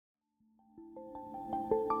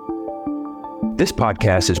This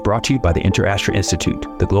podcast is brought to you by the InterAstra Institute,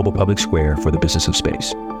 the global public square for the business of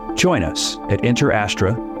space. Join us at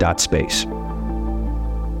interastra.space.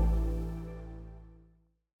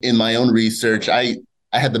 In my own research, I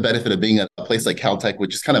had the benefit of being at a place like Caltech,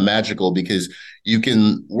 which is kind of magical because you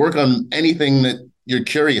can work on anything that you're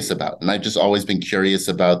curious about. And I've just always been curious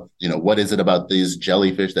about, what is it about these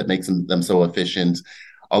jellyfish that makes them so efficient?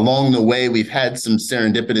 Along the way, we've had some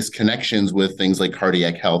serendipitous connections with things like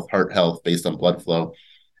cardiac health, heart health based on blood flow.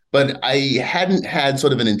 But I hadn't had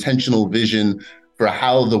sort of an intentional vision for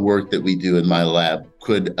how the work that we do in my lab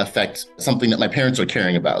could affect something that my parents are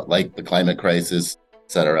caring about, like the climate crisis, et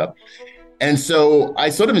cetera. And so I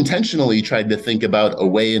sort of intentionally tried to think about a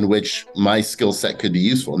way in which my skill set could be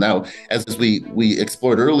useful. Now, as we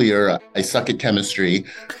explored earlier, I suck at chemistry.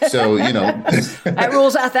 So, that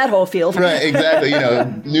rules out that whole field. Right, exactly.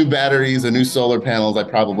 New batteries or new solar panels, I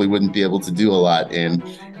probably wouldn't be able to do a lot in.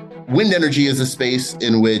 Wind energy is a space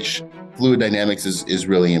in which fluid dynamics is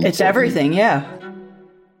really important. It's everything, yeah.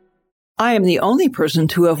 I am the only person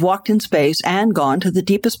to have walked in space and gone to the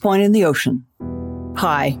deepest point in the ocean.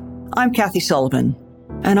 Hi. I'm Kathy Sullivan,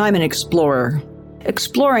 and I'm an explorer.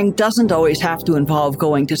 Exploring doesn't always have to involve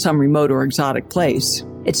going to some remote or exotic place.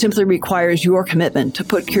 It simply requires your commitment to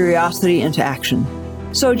put curiosity into action.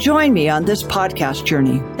 So join me on this podcast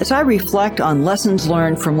journey as I reflect on lessons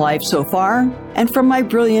learned from life so far and from my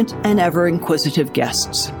brilliant and ever-inquisitive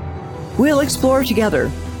guests. We'll explore together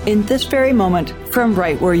in this very moment from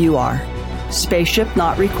right where you are. Spaceship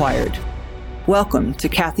not required. Welcome to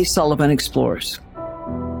Kathy Sullivan Explores.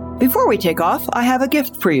 Before we take off, I have a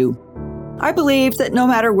gift for you. I believe that no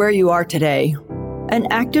matter where you are today, an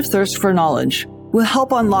active thirst for knowledge will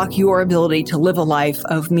help unlock your ability to live a life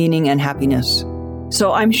of meaning and happiness.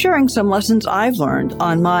 So I'm sharing some lessons I've learned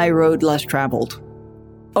on my road less traveled.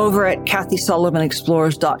 Over at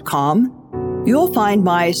KathySullivanExplores.com, you'll find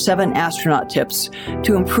my 7 astronaut tips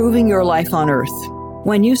to improving your life on Earth.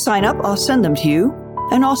 When you sign up, I'll send them to you.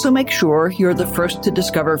 And also make sure you're the first to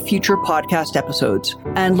discover future podcast episodes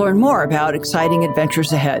and learn more about exciting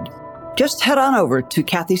adventures ahead. Just head on over to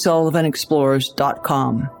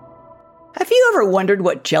KathySullivanExplores.com. Have you ever wondered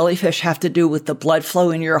what jellyfish have to do with the blood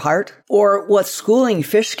flow in your heart? Or what schooling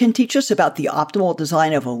fish can teach us about the optimal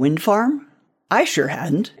design of a wind farm? I sure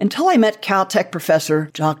hadn't until I met Caltech professor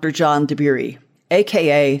Dr. John Dabiri,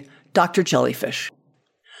 aka Dr. Jellyfish.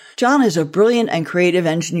 John is a brilliant and creative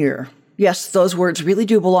engineer. Yes, those words really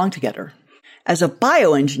do belong together. As a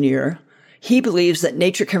bioengineer, he believes that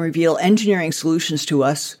nature can reveal engineering solutions to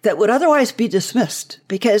us that would otherwise be dismissed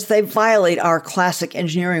because they violate our classic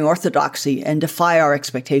engineering orthodoxy and defy our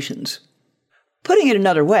expectations. Putting it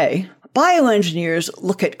another way, bioengineers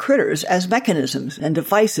look at critters as mechanisms and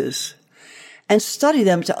devices and study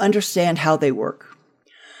them to understand how they work.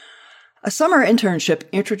 A summer internship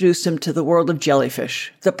introduced him to the world of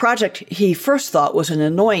jellyfish. The project he first thought was an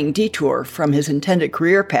annoying detour from his intended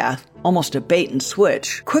career path, almost a bait and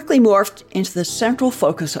switch, quickly morphed into the central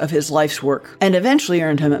focus of his life's work and eventually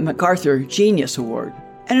earned him a MacArthur Genius Award.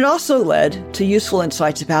 And it also led to useful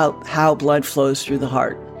insights about how blood flows through the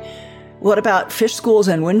heart. What about fish schools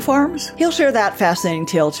and wind farms? He'll share that fascinating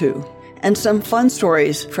tale too, and some fun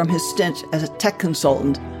stories from his stint as a tech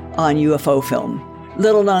consultant on UFO film.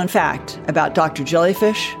 Little known fact about Dr.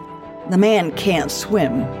 Jellyfish, the man can't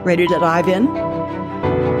swim. Ready to dive in?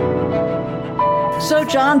 So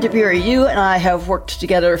John Dabiri, you and I have worked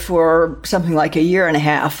together for something like a year and a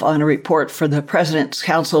half on a report for the President's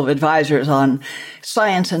Council of Advisors on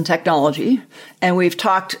Science and Technology. And we've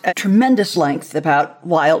talked at tremendous length about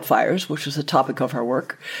wildfires, which was the topic of our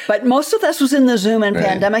work. But most of this was in the Zoom and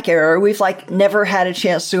pandemic era. We've never had a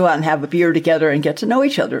chance to go out and have a beer together and get to know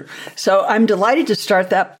each other. So I'm delighted to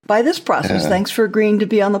start that by this process. Thanks for agreeing to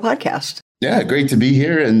be on the podcast. Yeah, great to be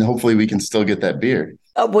here. And hopefully we can still get that beer.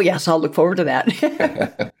 Oh, well, yes, I'll look forward to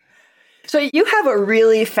that. So you have a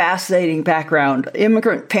really fascinating background,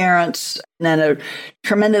 immigrant parents, and a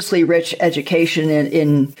tremendously rich education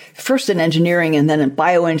in first in engineering and then in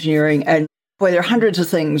bioengineering. And boy, there are hundreds of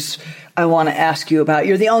things I want to ask you about.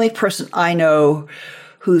 You're the only person I know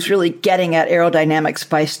who's really getting at aerodynamics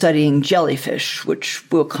by studying jellyfish, which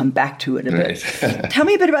we'll come back to in a bit. Tell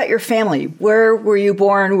me a bit about your family. Where were you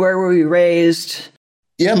born? Where were you raised?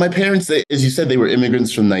 Yeah, my parents, as you said, they were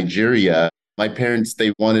immigrants from Nigeria. My parents,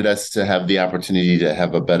 they wanted us to have the opportunity to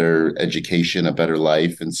have a better education, a better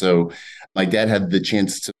life. And so my dad had the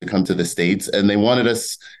chance to come to the States and they wanted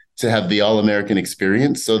us to have the all-American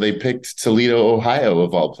experience. So they picked Toledo, Ohio,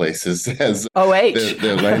 of all places, as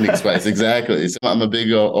their landing spice. Exactly. So I'm a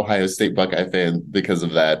big Ohio State Buckeye fan because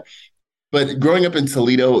of that. But growing up in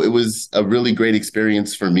Toledo, it was a really great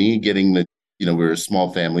experience for me, getting the We were a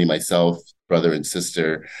small family, myself, brother and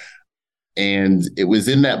sister. And it was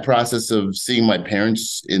in that process of seeing my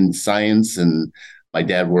parents in science, and my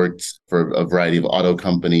dad worked for a variety of auto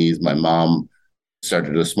companies. My mom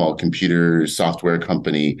started a small computer software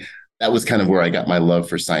company. That was kind of where I got my love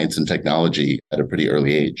for science and technology at a pretty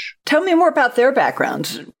early age. Tell me more about their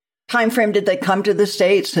backgrounds. Time frame did they come to the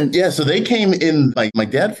States? Yeah, so they came in, my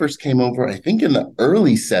dad first came over, I think in the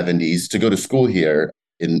early 70s to go to school here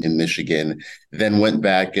in Michigan, then went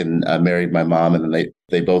back and married my mom. And then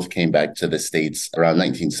they both came back to the States around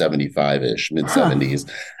 1975-ish, mid 70s.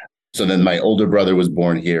 So then my older brother was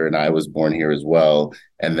born here and I was born here as well.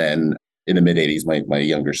 And then in the mid 80s, my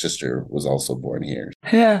younger sister was also born here.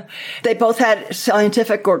 Yeah. They both had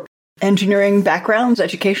scientific or engineering backgrounds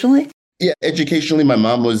educationally? Yeah, educationally, my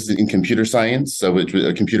mom was in computer science, so it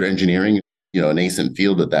was computer engineering, a nascent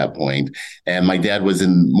field at that point. And my dad was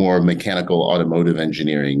in more mechanical automotive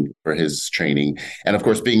engineering for his training. And of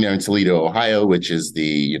course, being there in Toledo, Ohio, which is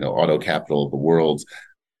the, auto capital of the world,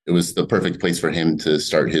 it was the perfect place for him to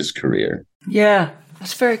start his career. Yeah,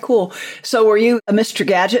 that's very cool. So were you a Mr.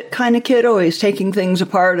 Gadget kind of kid, always taking things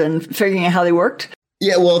apart and figuring out how they worked?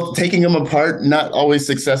 Yeah, well, taking them apart, not always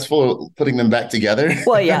successful, putting them back together.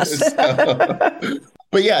 Well, yes.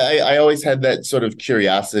 But yeah, I always had that sort of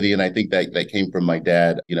curiosity. And I think that came from my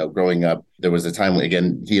dad. Growing up, there was a time when,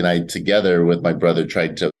 again, he and I together with my brother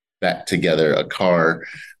tried to back together a car.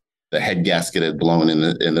 The head gasket had blown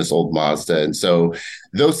in this old Mazda. And so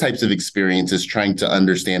those types of experiences, trying to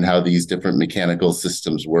understand how these different mechanical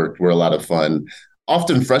systems worked, were a lot of fun,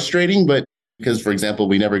 often frustrating, but because, for example,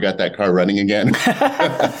 we never got that car running again.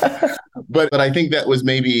 But I think that was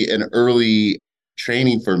maybe an early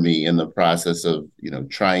training for me in the process of,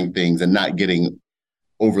 trying things and not getting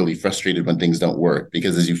overly frustrated when things don't work.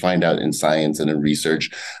 Because as you find out in science and in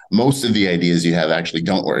research, most of the ideas you have actually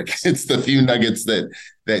don't work. It's the few nuggets that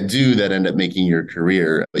end up making your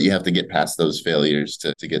career. But you have to get past those failures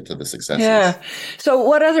to get to the successes. Yeah. So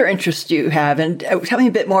what other interests do you have? And tell me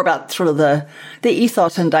a bit more about sort of the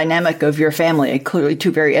ethos and dynamic of your family. Clearly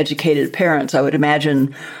two very educated parents. I would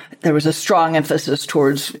imagine there was a strong emphasis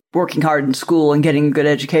towards working hard in school and getting a good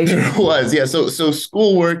education. There was, yeah. So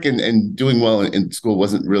schoolwork and doing well in school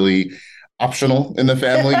wasn't really optional in the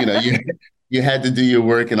family. You had to do your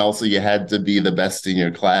work, and also you had to be the best in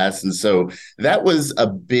your class. And so that was a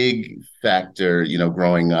big factor,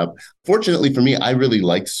 growing up. Fortunately for me, I really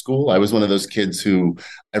liked school. I was one of those kids who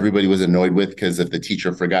everybody was annoyed with, because if the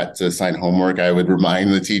teacher forgot to assign homework, I would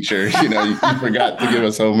remind the teacher, you forgot to give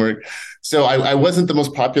us homework. So I wasn't the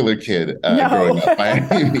most popular kid growing up by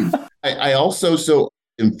any means. I also, so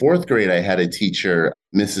in fourth grade, I had a teacher,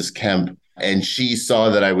 Mrs. Kemp, and she saw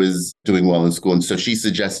that I was doing well in school. And so she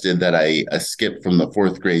suggested that I skip from the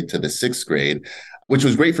fourth grade to the sixth grade, which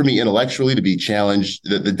was great for me intellectually to be challenged.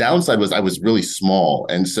 The downside was I was really small.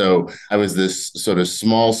 And so I was this sort of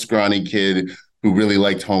small, scrawny kid who really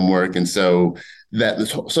liked homework. And so that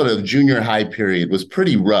sort of junior high period was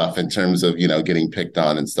pretty rough in terms of, getting picked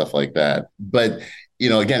on and stuff like that. But,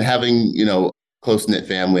 again, having, close-knit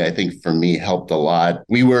family, I think for me helped a lot.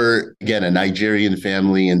 We were, again, a Nigerian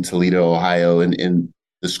family in Toledo, Ohio, and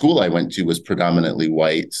the school I went to was predominantly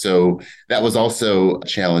white. So that was also a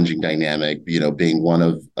challenging dynamic, being one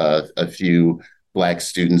of a few Black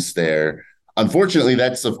students there. Unfortunately,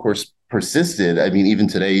 that's, of course, persisted. I mean, even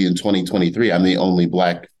today in 2023, I'm the only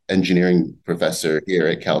Black engineering professor here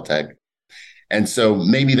at Caltech. And so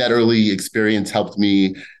maybe that early experience helped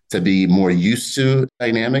me to be more used to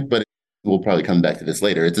dynamic, but we'll probably come back to this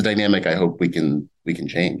later. It's a dynamic I hope we can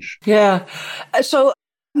change. Yeah. So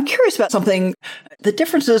I'm curious about something, the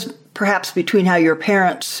differences perhaps between how your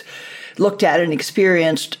parents looked at and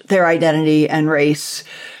experienced their identity and race,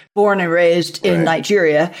 born and raised in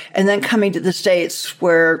Nigeria, and then coming to the States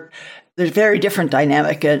where there's a very different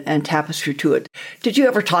dynamic and tapestry to it. Did you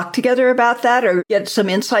ever talk together about that or get some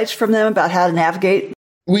insights from them about how to navigate?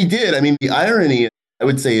 We did. I mean, the irony, I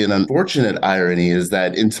would say an unfortunate irony, is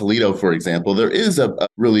that in Toledo, for example, there is a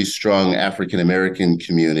really strong African-American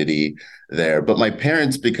community there. But my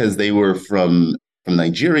parents, because they were from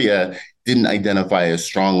Nigeria, didn't identify as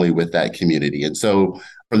strongly with that community. And so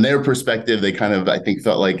from their perspective, they kind of, I think,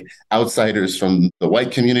 felt like outsiders from the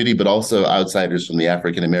white community, but also outsiders from the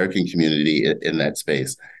African-American community in that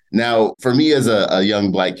space. Now, for me as a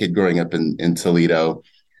young Black kid growing up in Toledo,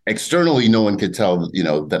 externally, no one could tell,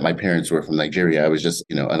 that my parents were from Nigeria. I was just,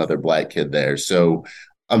 another Black kid there. So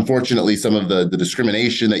unfortunately, some of the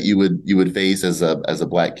discrimination that you would face as a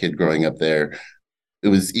Black kid growing up there, it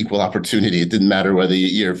was equal opportunity. It didn't matter whether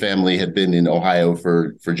your family had been in Ohio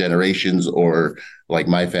for generations or like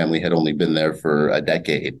my family had only been there for a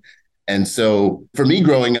decade. And so for me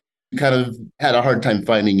growing up, you kind of had a hard time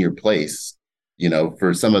finding your place.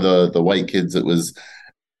 For some of the white kids, it was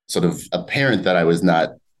sort of apparent that I was not,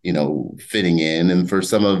 fitting in. And for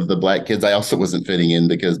some of the Black kids, I also wasn't fitting in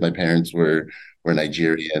because my parents were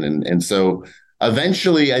Nigerian. And so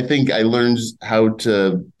eventually I think I learned how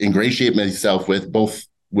to ingratiate myself with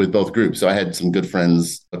both groups. So I had some good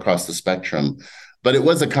friends across the spectrum, but it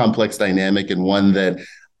was a complex dynamic, and one that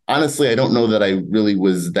honestly, I don't know that I really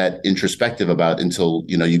was that introspective about until,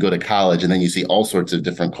 you go to college and then you see all sorts of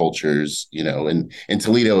different cultures, and in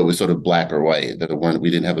Toledo, it was sort of black or white. We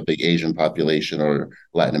didn't have a big Asian population or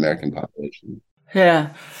Latin American population. Yeah.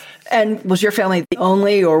 And was your family the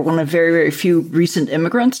only or one of very, very few recent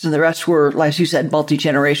immigrants, and the rest were, as you said,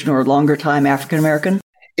 multi-generation or longer time African-American?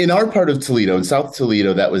 In our part of Toledo, in South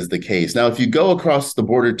Toledo, that was the case. Now, if you go across the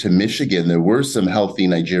border to Michigan, there were some healthy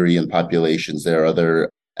Nigerian populations. There are other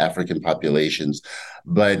African populations,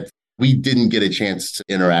 but we didn't get a chance to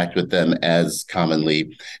interact with them as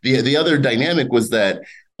commonly. The other dynamic was that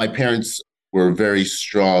my parents were very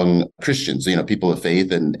strong Christians, people of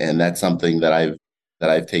faith, and that's something that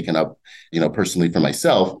I've taken up, personally for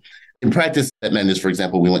myself. In practice, that meant is, for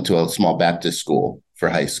example, we went to a small Baptist school for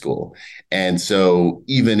high school. And so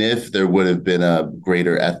even if there would have been a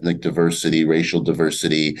greater ethnic diversity, racial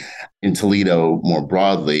diversity in Toledo more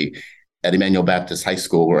broadly, at Emmanuel Baptist High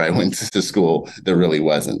School, where I went to school, there really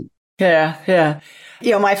wasn't. Yeah,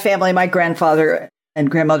 yeah. My family, my grandfather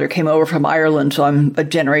and grandmother came over from Ireland, so I'm a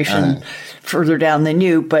generation further down than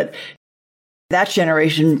you. But that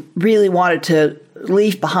generation really wanted to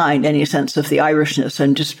leave behind any sense of the Irishness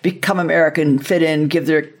and just become American, fit in, give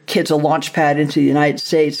their kids a launch pad into the United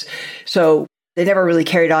States. So they never really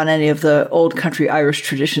carried on any of the old country Irish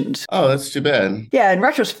traditions. Oh, that's too bad. Yeah, in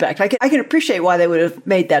retrospect, I can appreciate why they would have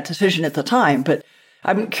made that decision at the time. But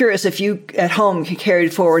I'm curious if you at home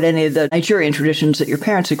carried forward any of the Nigerian traditions that your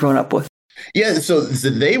parents had grown up with. Yeah, so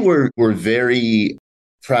they were very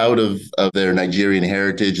proud of their Nigerian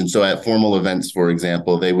heritage. And so at formal events, for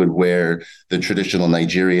example, they would wear the traditional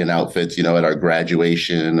Nigerian outfits, at our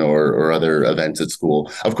graduation or other events at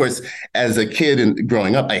school. Of course, as a kid and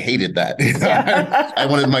growing up, I hated that. I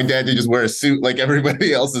wanted my dad to just wear a suit like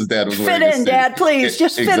everybody else's dad was wearing. Fit in, Dad, please,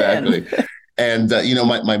 just fit in. Exactly. And,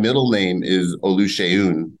 my middle name is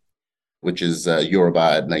Oluseun, which is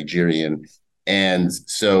Yoruba, Nigerian. And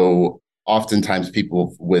so oftentimes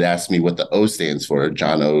people would ask me what the O stands for,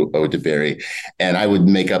 John O. Dabiri, and I would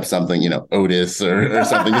make up something, Otis or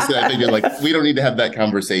something. Just I figured, like, we don't need to have that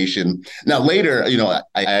conversation. Now, later,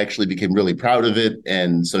 I actually became really proud of it.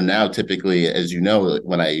 And so now typically, as you know,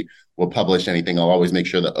 when I will publish anything, I'll always make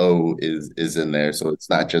sure the O is in there. So it's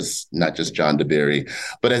not just John Dabiri.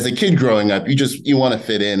 But as a kid growing up, you want to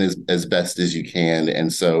fit in as best as you can.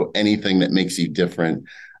 And so anything that makes you different,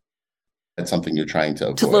 that's something you're trying to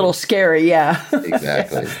avoid. It's a little scary, yeah.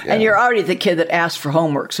 Exactly. Yeah. And you're already the kid that asked for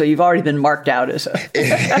homework, so you've already been marked out as a...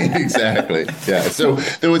 Exactly. Yeah. So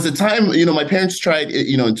there was a time, my parents tried,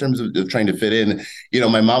 in terms of trying to fit in,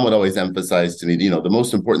 my mom would always emphasize to me, the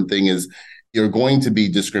most important thing is you're going to be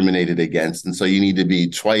discriminated against. And so you need to be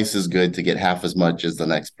twice as good to get half as much as the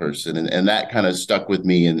next person. And that kind of stuck with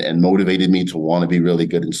me and motivated me to want to be really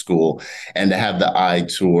good in school and to have the eye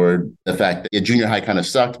toward the fact that junior high kind of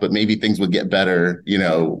sucked, but maybe things would get better,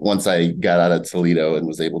 once I got out of Toledo and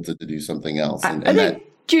was able to do something else. I think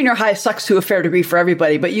junior high sucks to a fair degree for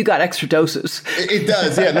everybody, but you got extra doses. It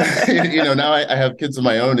does, yeah. Now I have kids of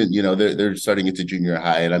my own, and they're starting into junior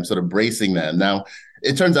high, and I'm sort of bracing them now.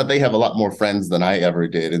 It turns out they have a lot more friends than I ever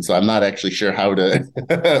did, and so I'm not actually sure how to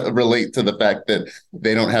relate to the fact that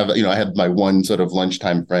they don't have. I had my one sort of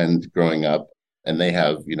lunchtime friend growing up, and they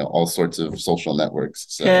have all sorts of social networks.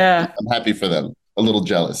 So yeah. I'm happy for them. A little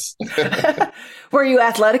jealous. Were you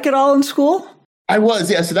athletic at all in school? I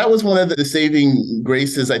was, yeah. So that was one of the saving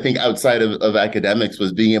graces, I think, outside of academics,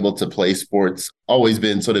 was being able to play sports. Always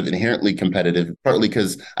been sort of inherently competitive, partly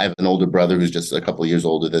because I have an older brother who's just a couple of years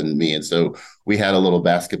older than me. And so we had a little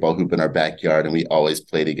basketball hoop in our backyard, and we always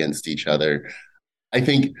played against each other. I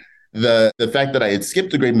think the fact that I had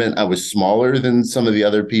skipped a grade meant I was smaller than some of the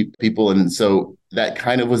other people. And so that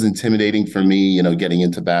kind of was intimidating for me, getting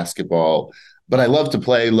into basketball. But I loved to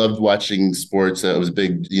play, loved watching sports. It was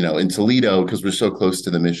big, in Toledo, because we're so close to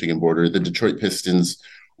the Michigan border. The Detroit Pistons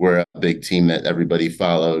were a big team that everybody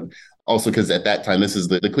followed. Also, because at that time, this is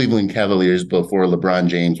the Cleveland Cavaliers before LeBron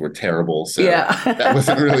James were terrible. So that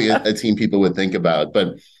wasn't really a team people would think about.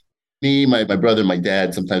 But me, my brother, my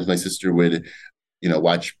dad, sometimes my sister would,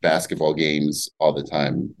 watch basketball games all the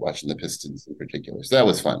time, watching the Pistons in particular. So that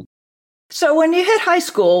was fun. So when you hit high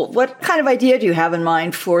school, what kind of idea do you have in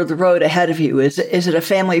mind for the road ahead of you? Is it a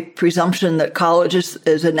family presumption that college is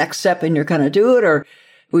the next step and you're going to do it? Or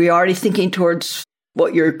were you already thinking towards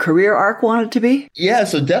what your career arc wanted to be? Yeah,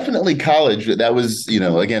 so definitely college. That was,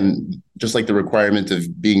 again, just like the requirement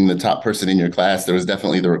of being the top person in your class, there was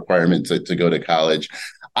definitely the requirement to go to college.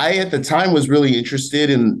 I, at the time, was really interested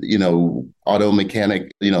in,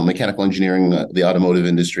 mechanical engineering, the automotive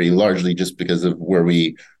industry, largely just because of where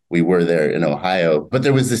we were there in Ohio. But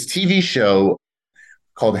there was this TV show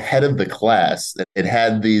called Head of the Class. It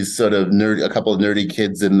had these sort of a couple of nerdy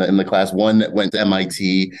kids in the class, one that went to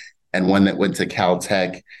MIT and one that went to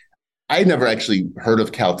Caltech. I had never actually heard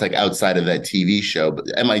of Caltech outside of that TV show, but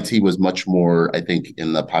MIT was much more, I think,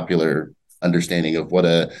 in the popular understanding of what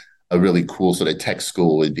a really cool sort of tech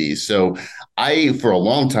school would be. So I, for a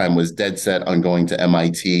long time, was dead set on going to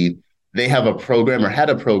MIT. They have a program, or had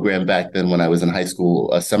a program back then when I was in high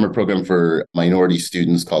school, a summer program for minority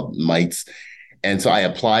students called MITES. And so I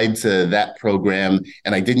applied to that program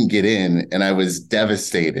and I didn't get in, and I was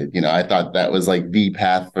devastated. I thought that was like the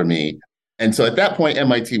path for me. And so at that point,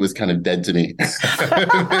 MIT was kind of dead to me.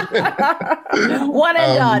 One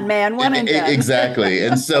and done, man. One and done. Exactly.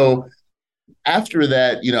 And so after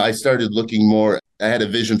that, I started looking more. I had a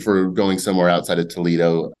vision for going somewhere outside of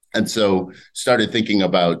Toledo. And so started thinking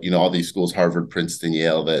about, all these schools, Harvard, Princeton,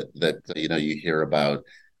 Yale, that you hear about.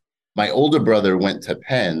 My older brother went to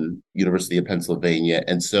Penn, University of Pennsylvania.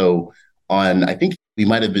 And so I think we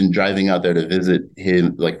might have been driving out there to visit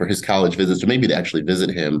him, like for his college visits, or maybe to actually visit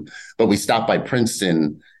him. But we stopped by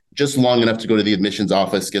Princeton just long enough to go to the admissions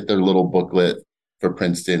office, get their little booklet for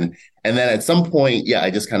Princeton. And then at some point, I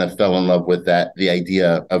just kind of fell in love with the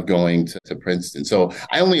idea of going to Princeton. So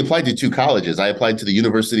I only applied to 2 colleges. I applied to the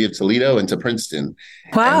University of Toledo and to Princeton.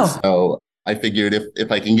 Wow. And so I figured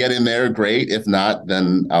if I can get in there, great. If not,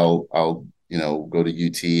 then I'll go to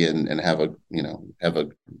UT and have a.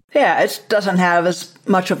 Yeah, it doesn't have as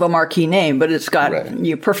much of a marquee name, but it's got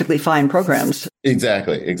perfectly fine programs.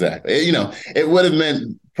 Exactly. It would have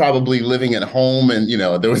meant probably living at home, and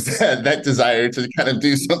there was that desire to kind of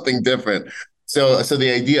do something different. So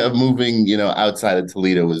the idea of moving, outside of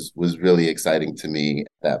Toledo was really exciting to me at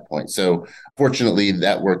that point. So fortunately,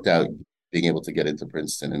 that worked out, being able to get into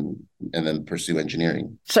Princeton and then pursue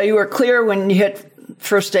engineering. So you were clear when you hit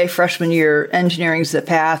first day freshman year, engineering's the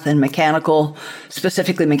path, and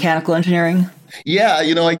specifically mechanical engineering? Yeah,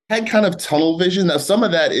 I had kind of tunnel vision. Now, some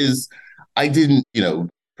of that is, I didn't,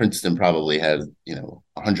 Princeton probably had,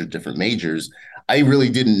 100 different majors. I really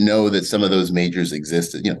didn't know that some of those majors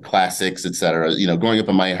existed, classics, et cetera. Growing up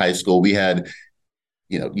in my high school, we had,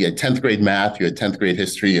 you had 10th grade math, you had 10th grade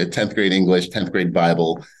history, you had 10th grade English, 10th grade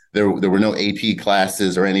Bible. There were no AP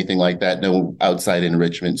classes or anything like that, no outside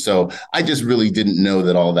enrichment. So I just really didn't know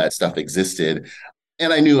that all that stuff existed.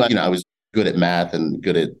 And I knew, I was good at math and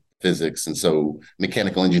good at physics. And so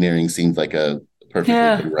mechanical engineering seemed like a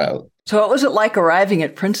perfectly good route. So what was it like arriving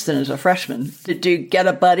at Princeton as a freshman? Did you get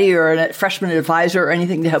a buddy or a freshman advisor or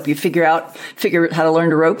anything to help you figure out how to learn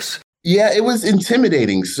the ropes? Yeah, it was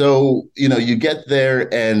intimidating. So, you get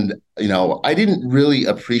there and, I didn't really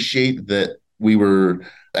appreciate that we were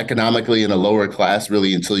economically in a lower class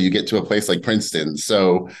really until you get to a place like Princeton.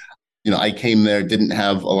 So, I came there, didn't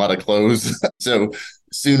have a lot of clothes. So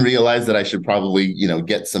soon realized that I should probably,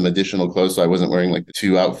 get some additional clothes so I wasn't wearing like the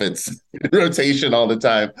 2 outfits in rotation all the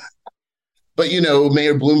time. But,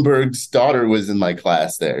 Mayor Bloomberg's daughter was in my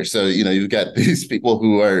class there. So, you've got these people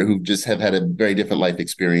who just have had a very different life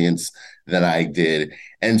experience than I did.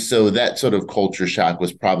 And so that sort of culture shock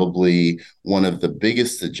was probably one of the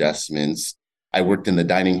biggest adjustments. I worked in the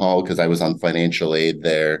dining hall because I was on financial aid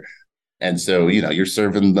there. And so, you're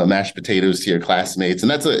serving the mashed potatoes to your classmates.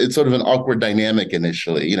 And it's sort of an awkward dynamic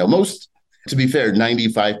initially. To be fair,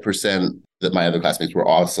 95% that my other classmates were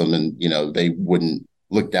awesome. And, they wouldn't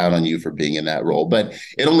look down on you for being in that role. But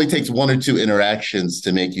it only takes 1 or 2 interactions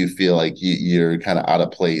to make you feel like you're kind of out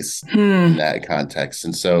of place in that context.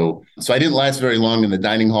 And so I didn't last very long in the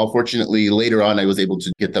dining hall. Fortunately, later on, I was able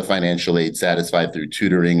to get the financial aid satisfied through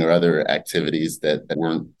tutoring or other activities that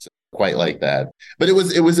weren't quite like that. But it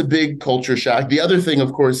was a big culture shock. The other thing,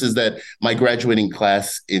 of course, is that my graduating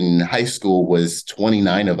class in high school was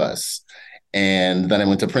 29 of us. And then I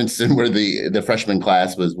went to Princeton where the freshman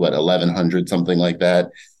class was 1,100, something like that.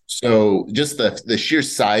 So just the sheer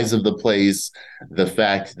size of the place, the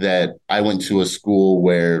fact that I went to a school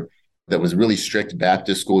that was really strict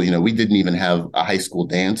Baptist school, we didn't even have a high school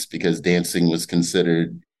dance because dancing was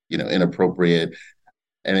considered, inappropriate.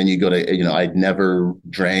 And then you go to, I'd never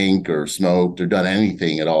drank or smoked or done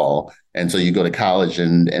anything at all. And so you go to college.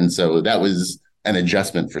 And so that was an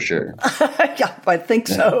adjustment for sure. Yeah, I think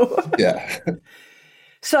so. Yeah.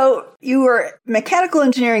 So you were mechanical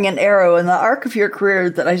engineering and aero, and the arc of your career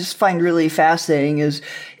that I just find really fascinating is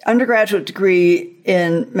undergraduate degree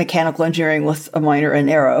in mechanical engineering with a minor in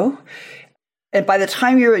aero. And by the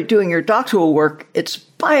time you're doing your doctoral work, it's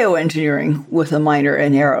bioengineering with a minor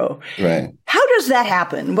in aero. Right. How does that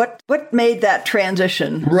happen? What made that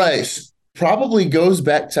transition? Right. Probably goes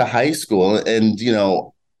back to high school. And,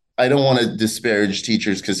 I don't want to disparage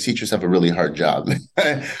teachers because teachers have a really hard job.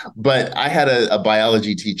 But I had a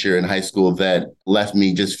biology teacher in high school that left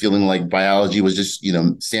me just feeling like biology was just,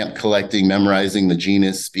 stamp collecting, memorizing the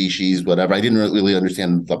genus, species, whatever. I didn't really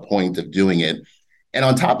understand the point of doing it. And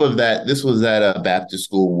on top of that, this was at a Baptist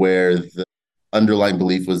school where the underlying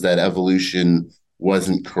belief was that evolution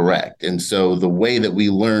wasn't correct. And so the way that we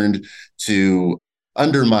learned to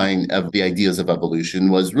undermine of the ideas of evolution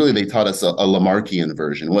was really they taught us a Lamarckian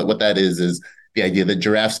version. What that is the idea that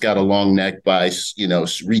giraffes got a long neck by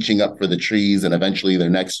reaching up for the trees, and eventually their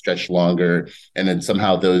necks stretch longer, and then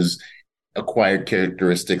somehow those acquired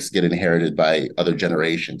characteristics get inherited by other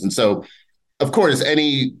generations. And so, of course,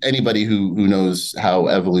 anybody who knows how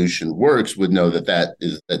evolution works would know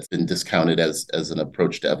that's been discounted as an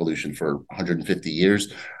approach to evolution for 150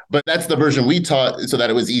 years. But that's the version we taught, so that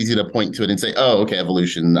it was easy to point to it and say, oh, okay,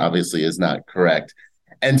 evolution obviously is not correct.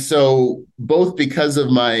 And so both because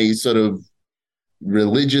of my sort of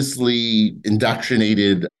religiously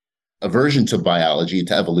indoctrinated aversion to biology,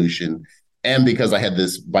 to evolution, and because I had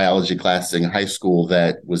this biology class in high school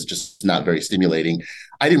that was just not very stimulating,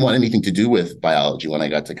 I didn't want anything to do with biology when I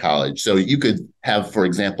got to college. So you could have, for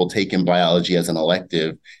example, taken biology as an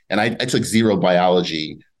elective, and I took zero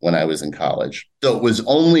biology when I was in college. So it was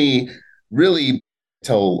only really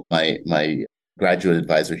till my graduate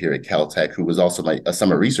advisor here at Caltech, who was also a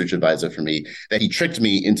summer research advisor for me, that he tricked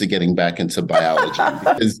me into getting back into biology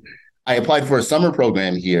because I applied for a summer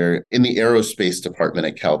program here in the aerospace department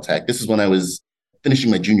at Caltech. This is when I was finishing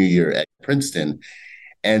my junior year at Princeton.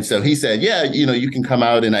 And so he said, yeah, you can come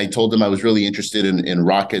out. And I told him I was really interested in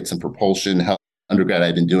rockets and propulsion. Undergrad,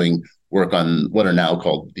 I'd been doing work on what are now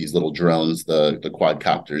called these little drones, the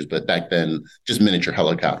quadcopters, but back then just miniature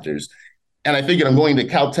helicopters. And I figured I'm going to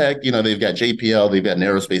Caltech, they've got JPL, they've got an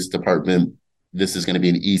aerospace department. This is going to be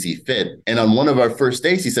an easy fit. And on one of our first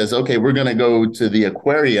days, he says, okay, we're going to go to the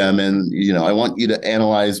aquarium. And, I want you to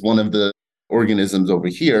analyze one of the organisms over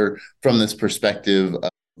here from this perspective of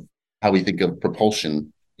how we think of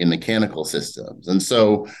propulsion in mechanical systems. And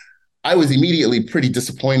so I was immediately pretty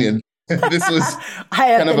disappointed. This was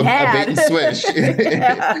kind of a bait and switch.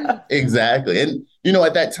 Exactly. And,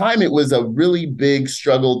 at that time, it was a really big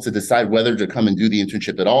struggle to decide whether to come and do the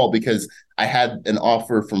internship at all, because I had an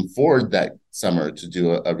offer from Ford that summer to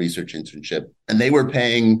do a research internship. And they were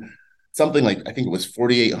paying something like, I think it was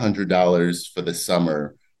 $4,800 for the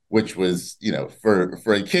summer, which was, for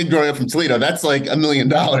a kid growing up from Toledo, that's like $1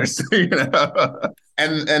 million.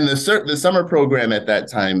 And the summer program at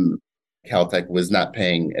that time, Caltech was not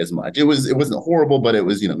paying as much. It wasn't horrible, but it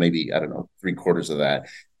was, maybe, I don't know, 3/4 of that.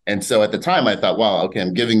 And so at the time I thought, wow, okay,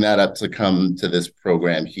 I'm giving that up to come to this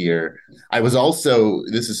program here. I was also,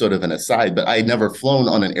 this is sort of an aside, but I had never flown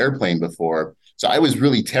on an airplane before. So I was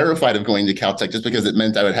really terrified of going to Caltech just because it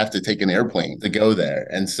meant I would have to take an airplane to go there.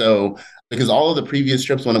 And so because all of the previous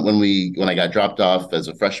trips when I got dropped off as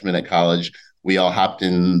a freshman at college, we all hopped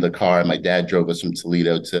in the car. My dad drove us from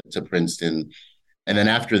Toledo to Princeton. And then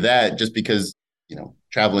after that, just because,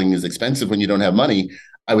 traveling is expensive when you don't have money,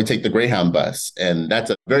 I would take the Greyhound bus. And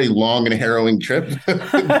that's a very long and harrowing trip.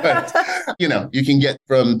 But, you can get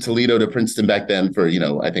from Toledo to Princeton back then for,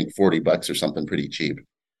 I think $40 or something pretty cheap.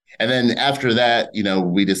 And then after that,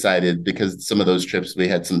 we decided, because some of those trips, we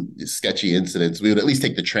had some sketchy incidents, we would at least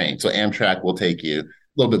take the train. So Amtrak will take you, a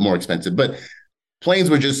little bit more expensive. But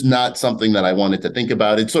planes were just not something that I wanted to think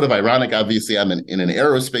about. It's sort of ironic. Obviously, I'm in an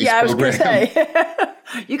aerospace program. Yeah, I was going to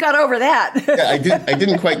say, you got over that. Yeah, I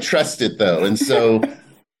didn't quite trust it, though. And so,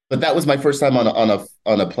 but that was my first time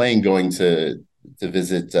on a plane going to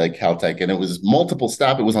visit Caltech. And it was multiple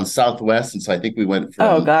stop. It was on Southwest. And so I think we went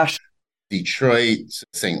from Detroit to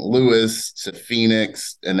St. Louis to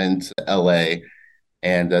Phoenix and then to LA.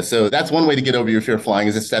 And so that's one way to get over your fear of flying,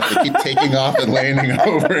 is just have to keep taking off and landing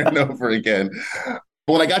over and over again.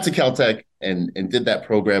 But when I got to Caltech and did that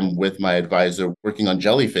program with my advisor working on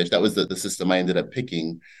jellyfish, that was the system I ended up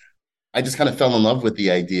picking. I just kind of fell in love with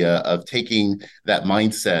the idea of taking that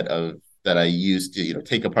mindset that I used to,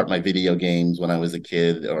 take apart my video games when I was a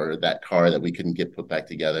kid, or that car that we couldn't get put back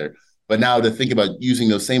together. But now to think about using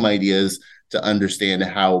those same ideas to understand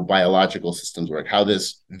how biological systems work, how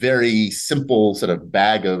this very simple sort of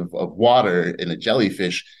bag of water in a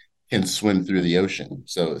jellyfish can swim through the ocean.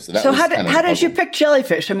 So how did you pick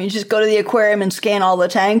jellyfish? I mean, you just go to the aquarium and scan all the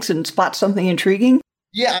tanks and spot something intriguing?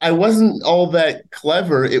 Yeah, I wasn't all that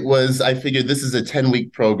clever. I figured this is a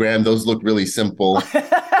 10-week program. Those look really simple.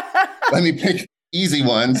 Let me pick easy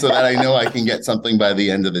one so that I know I can get something by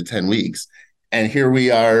the end of the 10 weeks. And here we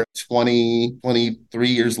are 23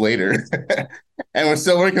 years later, and we're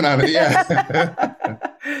still working on it. Yeah.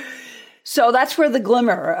 So that's where the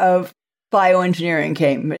glimmer of bioengineering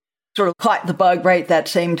came. It sort of caught the bug, right? That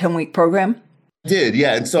same 10-week program? I did,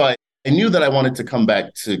 yeah. And so I knew that I wanted to come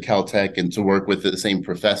back to Caltech and to work with the same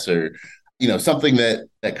professor. Something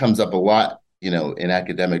that comes up a lot, in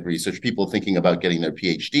academic research, people thinking about getting their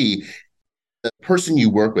PhD. The person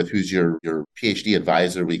you work with, who's your PhD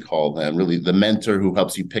advisor, we call them, really the mentor who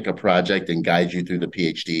helps you pick a project and guides you through the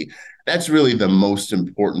PhD. That's really the most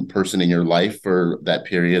important person in your life for that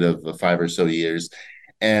period of the 5 or so years.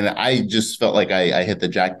 And I just felt like I hit the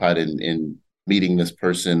jackpot in meeting this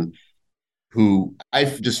person who I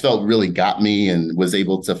just felt really got me and was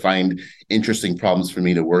able to find interesting problems for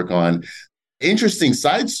me to work on. Interesting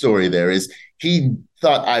side story there is he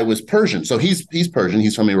thought I was Persian. So he's Persian.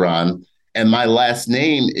 He's from Iran. And my last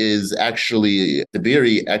name is actually,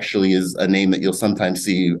 Dabiri actually is a name that you'll sometimes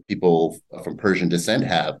see people from Persian descent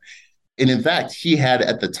have. And in fact, he had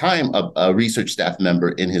at the time a research staff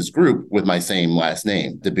member in his group with my same last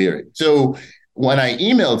name, Dabiri. So when I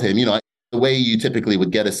emailed him, the way you typically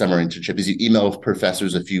would get a summer internship is you email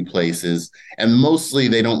professors a few places, and mostly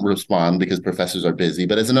they don't respond because professors are busy.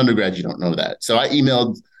 But as an undergrad, you don't know that. So I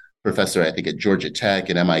emailed professor, I think at Georgia Tech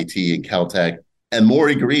and MIT and Caltech. And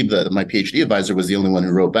Maury Grebe, my PhD advisor, was the only one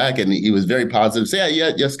who wrote back, and he was very positive. Say,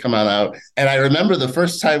 yeah, yes, come on out. And I remember the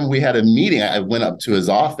first time we had a meeting, I went up to his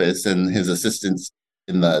office, and his assistant's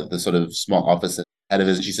in the sort of small office ahead of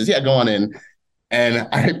his. She says, "Yeah, go on in." And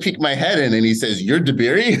I peek my head in, and he says, "You're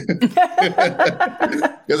Dabiri?"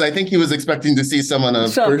 Because I think he was expecting to see someone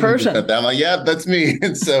of Persian. I'm like, "Yeah, that's me."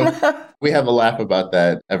 And so we have a laugh about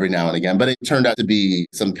that every now and again. But it turned out to be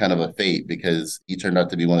some kind of a fate because he turned out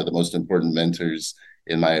to be one of the most important mentors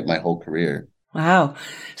in my whole career. Wow.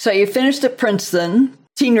 So you finished at Princeton.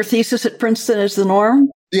 Senior thesis at Princeton is the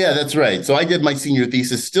norm? Yeah, that's right. So I did my senior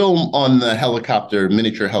thesis still on the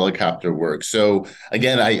miniature helicopter work. So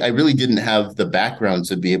again, I really didn't have the background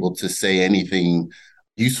to be able to say anything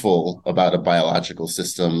useful about a biological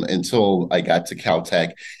system until I got to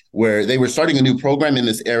Caltech, where they were starting a new program in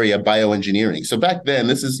this area, bioengineering. So back then,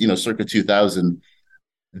 this is, circa 2000,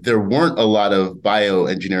 there weren't a lot of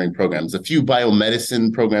bioengineering programs. A few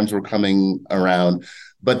biomedicine programs were coming around.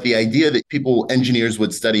 But the idea that engineers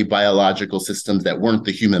would study biological systems that weren't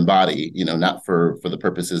the human body, not for the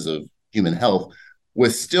purposes of human health,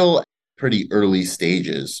 was still pretty early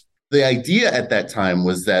stages. The idea at that time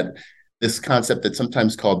was that this concept that's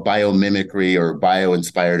sometimes called biomimicry or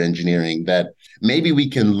bio-inspired engineering, that maybe we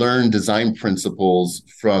can learn design principles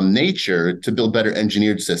from nature to build better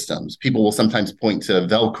engineered systems. People will sometimes point to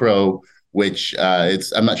Velcro, which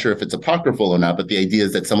I'm not sure if it's apocryphal or not, but the idea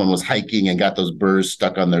is that someone was hiking and got those burrs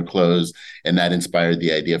stuck on their clothes, and that inspired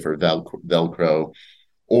the idea for Velcro.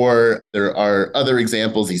 Or there are other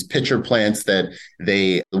examples, these pitcher plants that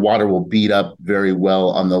the water will beat up very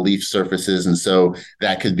well on the leaf surfaces. And so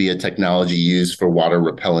that could be a technology used for water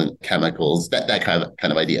repellent chemicals, that kind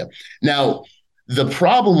of idea. Now, the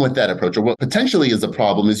problem with that approach, or what potentially is a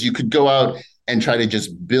problem, is you could go out and try to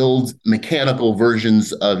just build mechanical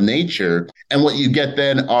versions of nature. And what you get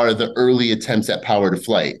then are the early attempts at powered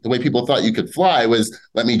flight. The way people thought you could fly was,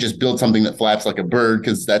 let me just build something that flaps like a bird,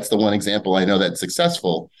 because that's the one example I know that's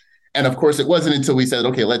successful. And of course, it wasn't until we said,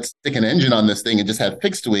 okay, let's stick an engine on this thing and just have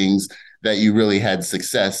fixed wings, that you really had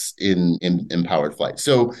success in powered flight.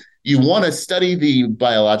 So you want to study the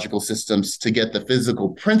biological systems to get the physical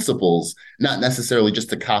principles, not necessarily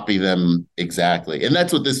just to copy them exactly. And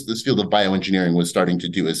that's what this field of bioengineering was starting to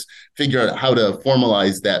do, is figure out how to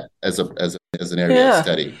formalize that as an area of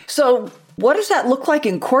study. So what does that look like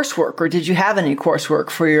in coursework, or did you have any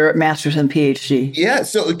coursework for your master's and PhD? Yeah,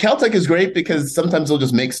 so Caltech is great because sometimes they'll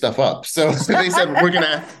just make stuff up. So they said,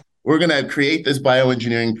 we're going to create this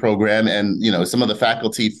bioengineering program. And, some of the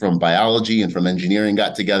faculty from biology and from engineering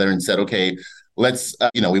got together and said, okay, let's,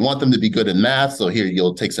 we want them to be good in math. So here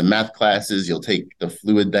you'll take some math classes, you'll take the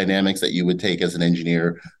fluid dynamics that you would take as an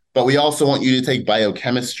engineer. But we also want you to take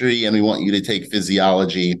biochemistry, and we want you to take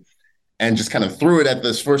physiology, and just kind of threw it at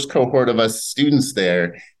this first cohort of us students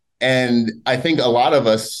there. And I think a lot of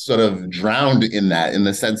us sort of drowned in that, in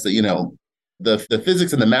the sense that, The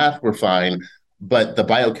physics and the math were fine, but the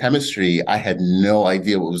biochemistry, I had no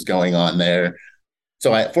idea what was going on there.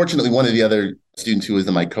 So fortunately, one of the other students who was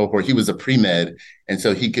in my cohort, he was a pre-med. And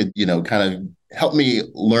so he could, kind of help me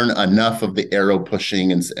learn enough of the arrow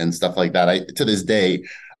pushing and stuff like that. To this day,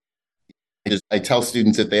 I tell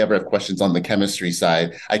students if they ever have questions on the chemistry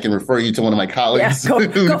side, I can refer you to one of my colleagues. Yeah,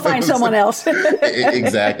 go find someone else.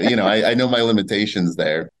 Exactly. I know my limitations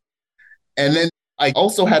there. And then I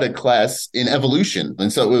also had a class in evolution.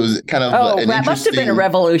 And so it was kind of that must have been a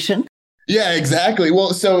revolution. Yeah, exactly.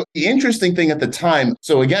 Well, so the interesting thing at the time,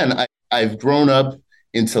 so again, I've grown up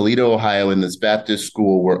in Toledo, Ohio, in this Baptist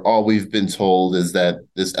school where all we've been told is that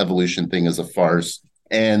this evolution thing is a farce.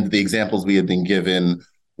 And the examples we had been given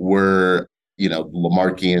were,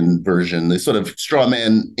 Lamarckian version, this sort of straw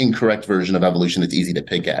man, incorrect version of evolution that's easy to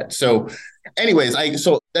pick at. So anyways,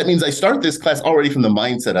 so that means I start this class already from the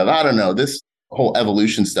mindset of, I don't know, this whole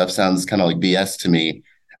evolution stuff sounds kind of like BS to me.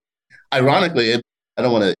 Ironically, I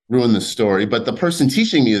don't want to ruin the story, but the person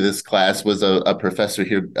teaching me this class was a professor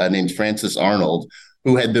here named Francis Arnold,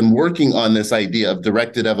 who had been working on this idea of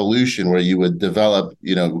directed evolution, where you would develop,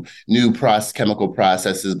 new chemical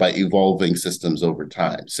processes by evolving systems over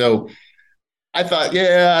time. So I thought,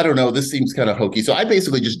 I don't know, this seems kind of hokey. So I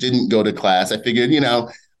basically just didn't go to class. I figured,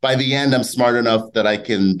 by the end, I'm smart enough that I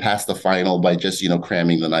can pass the final by just,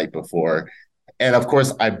 cramming the night before. And of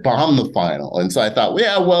course, I bombed the final. And so I thought,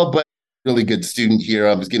 but really good student here.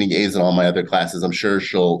 I was getting A's in all my other classes. I'm sure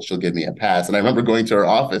she'll give me a pass. And I remember going to her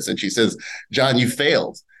office and she says, John, you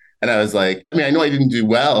failed. And I was like, I know I didn't do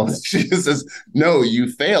well. She just says, no, you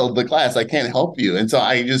failed the class. I can't help you. And so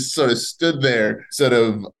I just sort of stood there, sort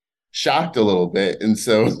of shocked a little bit. And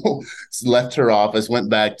so left her office,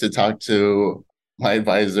 went back to talk to my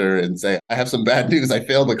advisor and say, I have some bad news. I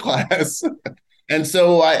failed the class. And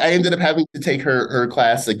so I ended up having to take her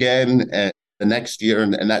class again the next year.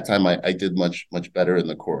 And that time I did much, much better in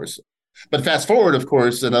the course. But fast forward, of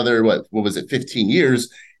course, another, what was it, 15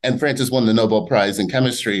 years. And Frances won the Nobel Prize in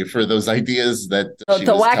chemistry for those ideas that she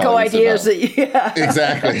the was wacko ideas that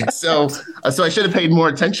Exactly. So I should have paid more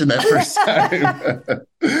attention that first time.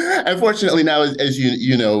 Unfortunately, now, as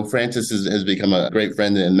you know, Frances has become a great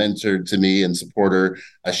friend and mentor to me and supporter.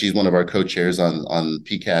 She's one of our co-chairs on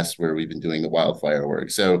PCAST, where we've been doing the wildfire work.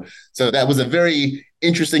 So that was a very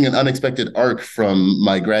interesting and unexpected arc from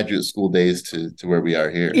my graduate school days to where we are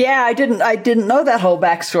here. Yeah, I didn't know that whole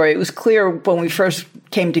backstory. It was clear when we first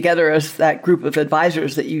came together as that group of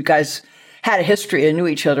advisors that you guys had a history and knew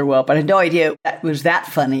each other well, but I had no idea that was that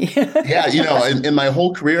funny. Yeah, in my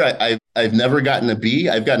whole career, I've never gotten a B.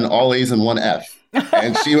 I've gotten all A's and one F.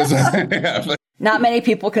 And she was Not many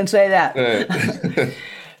people can say that. Right.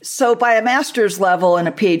 So by a master's level and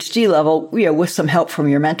a PhD level, with some help from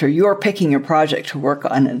your mentor, you're picking your project to work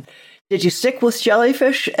on. And did you stick with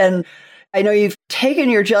jellyfish? And I know you've taken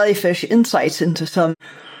your jellyfish insights into some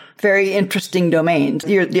very interesting domains.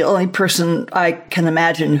 You're the only person I can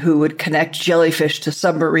imagine who would connect jellyfish to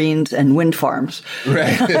submarines and wind farms.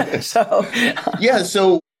 Right. So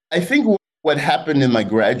I think what happened in my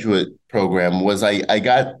graduate program was I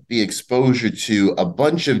got the exposure to a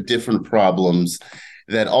bunch of different problems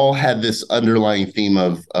that all had this underlying theme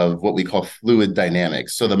of what we call fluid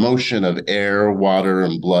dynamics. So the motion of air, water,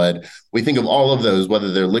 and blood, we think of all of those,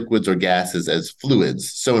 whether they're liquids or gases, as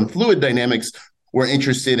fluids. So in fluid dynamics, we're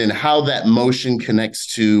interested in how that motion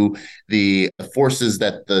connects to the forces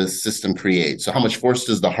that the system creates. So how much force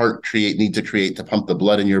does the heart need to create to pump the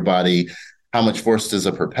blood in your body? How much force does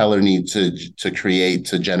a propeller need to create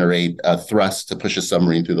to generate a thrust to push a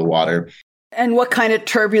submarine through the water? And what kind of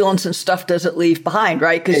turbulence and stuff does it leave behind,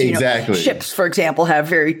 right? Because exactly. Ships, for example, have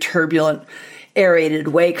very turbulent aerated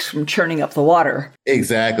wakes from churning up the water.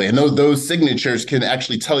 Exactly. And those signatures can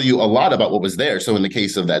actually tell you a lot about what was there. So in the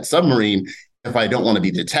case of that submarine, if I don't want to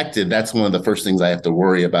be detected, that's one of the first things I have to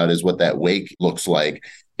worry about is what that wake looks like.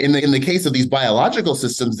 In the case of these biological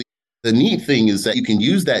systems, the neat thing is that you can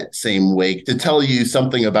use that same wake to tell you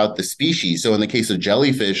something about the species. So in the case of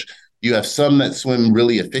jellyfish, you have some that swim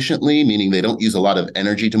really efficiently, meaning they don't use a lot of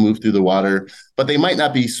energy to move through the water, but they might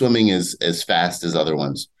not be swimming as fast as other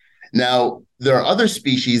ones. Now, there are other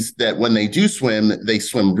species that when they do swim, they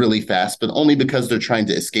swim really fast, but only because they're trying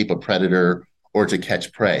to escape a predator or to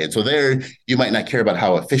catch prey. And so there, you might not care about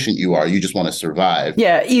how efficient you are. You just want to survive.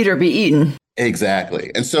 Yeah, eat or be eaten. Exactly.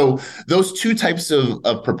 And so those two types of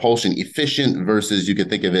propulsion, efficient versus you could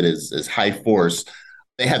think of it as high force,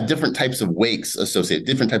 they have different types of wakes associated,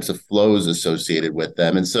 different types of flows associated with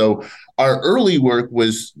them. And so our early work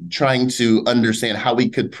was trying to understand how we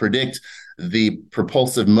could predict the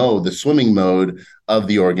propulsive mode, the swimming mode of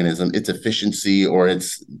the organism, its efficiency or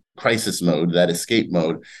its crisis mode, that escape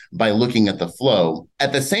mode, by looking at the flow.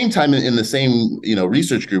 At the same time, in the same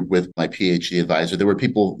research group with my PhD advisor, there were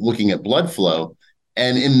people looking at blood flow.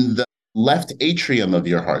 And in the left atrium of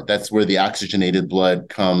your heart, that's where the oxygenated blood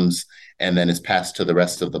comes and then is passed to the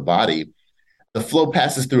rest of the body. The flow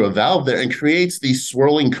passes through a valve there and creates these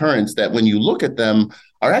swirling currents that, when you look at them,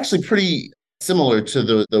 are actually pretty similar to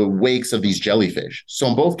the wakes of these jellyfish. So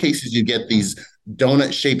in both cases, you get these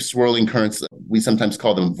donut-shaped swirling currents. We sometimes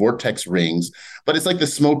call them vortex rings, but it's like the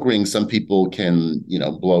smoke rings some people can,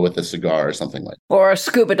 blow with a cigar or something like that. Or a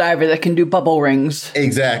scuba diver that can do bubble rings.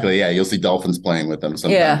 Exactly. Yeah. You'll see dolphins playing with them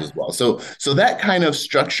sometimes as well. So that kind of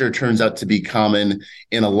structure turns out to be common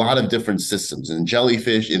in a lot of different systems, in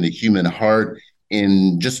jellyfish, in the human heart,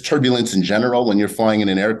 in just turbulence in general. When you're flying in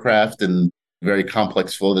an aircraft and very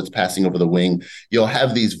complex flow that's passing over the wing, you'll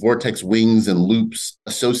have these vortex wings and loops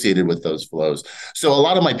associated with those flows. So a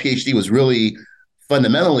lot of my PhD was really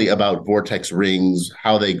fundamentally about vortex rings,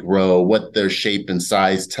 how they grow, what their shape and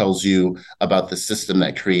size tells you about the system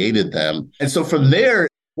that created them. And so from there,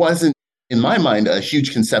 it wasn't, in my mind, a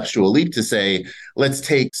huge conceptual leap to say, let's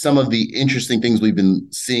take some of the interesting things we've been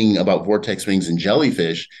seeing about vortex rings and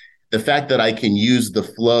jellyfish, the fact that I can use the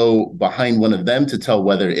flow behind one of them to tell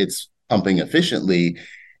whether it's pumping efficiently,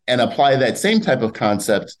 and apply that same type of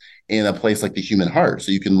concept in a place like the human heart.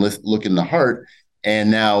 So you can look in the heart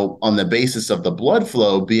and now, on the basis of the blood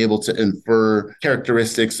flow, be able to infer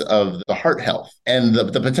characteristics of the heart health. And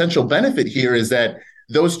the potential benefit here is that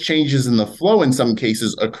those changes in the flow in some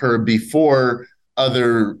cases occur before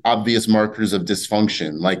other obvious markers of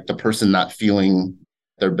dysfunction, like the person not feeling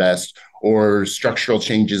their best, or structural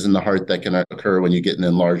changes in the heart that can occur when you get an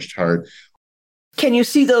enlarged heart. Can you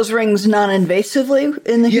see those rings non-invasively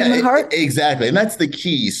in the human heart? Exactly. And that's the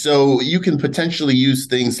key. So you can potentially use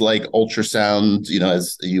things like ultrasound,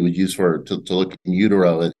 as you would use to look in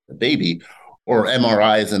utero at a baby, or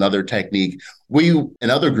MRI is another technique. We, in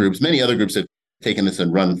other groups, many other groups have taken this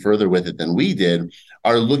and run further with it than we did,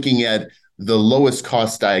 are looking at the lowest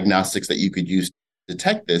cost diagnostics that you could use to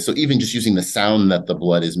detect this. So even just using the sound that the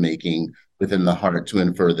blood is making within the heart to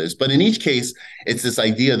infer this. But in each case, it's this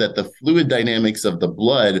idea that the fluid dynamics of the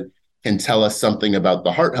blood can tell us something about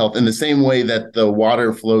the heart health in the same way that the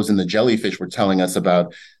water flows in the jellyfish were telling us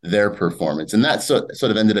about their performance. And that sort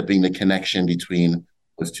of ended up being the connection between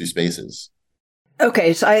those two spaces.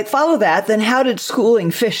 Okay, so I follow that. Then how did schooling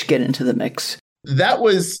fish get into the mix? That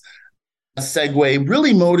was a segue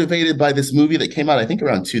really motivated by this movie that came out, I think,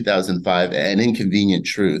 around 2005, An Inconvenient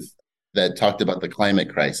Truth, that talked about the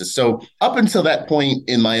climate crisis. So up until that point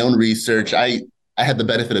in my own research, I had the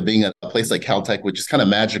benefit of being at a place like Caltech, which is kind of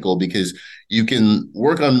magical because you can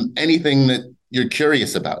work on anything that you're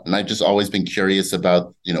curious about. And I've just always been curious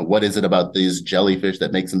about, what is it about these jellyfish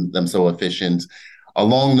that makes them so efficient?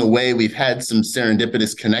 Along the way, we've had some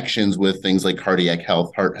serendipitous connections with things like cardiac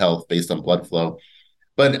health, heart health based on blood flow.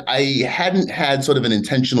 But I hadn't had sort of an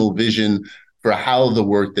intentional vision for how the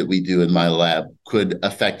work that we do in my lab could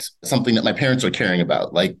affect something that my parents are caring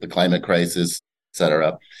about, like the climate crisis, et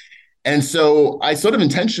cetera. And so I sort of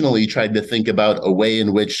intentionally tried to think about a way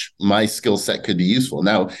in which my skill set could be useful.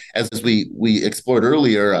 Now, as we explored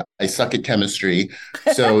earlier, I suck at chemistry.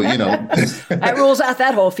 So, that rules out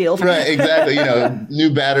that whole field. Right, exactly.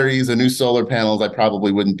 New batteries or new solar panels, I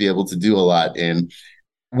probably wouldn't be able to do a lot in.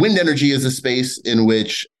 Wind energy is a space in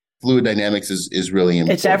which fluid dynamics is really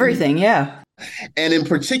important. It's everything, yeah. And in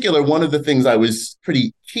particular, one of the things I was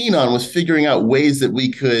pretty keen on was figuring out ways that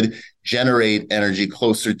we could generate energy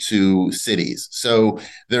closer to cities. So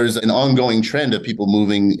there's an ongoing trend of people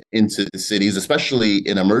moving into the cities, especially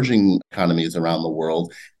in emerging economies around the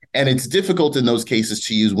world. And it's difficult in those cases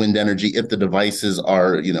to use wind energy if the devices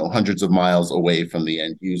are, hundreds of miles away from the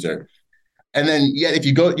end user. And then yet if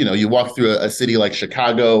you go, you walk through a city like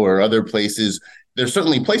Chicago or other places, there's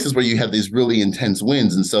certainly places where you have these really intense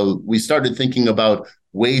winds. And so we started thinking about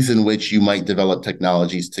ways in which you might develop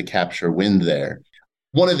technologies to capture wind there.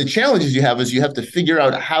 One of the challenges you have is you have to figure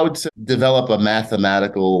out how to develop a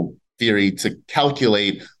mathematical theory to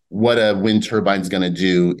calculate what a wind turbine is going to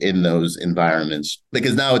do in those environments.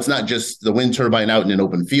 Because now it's not just the wind turbine out in an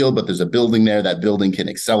open field, but there's a building there. That building can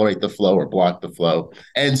accelerate the flow or block the flow.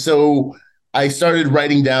 And so I started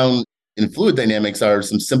writing down in fluid dynamics are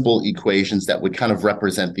some simple equations that would kind of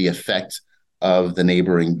represent the effect of the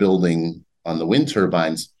neighboring building on the wind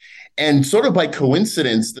turbines. And sort of by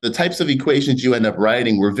coincidence, the types of equations you end up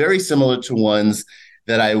writing were very similar to ones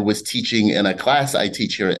that I was teaching in a class I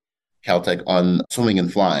teach here at Caltech on swimming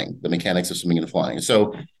and flying, the mechanics of swimming and flying.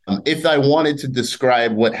 So if I wanted to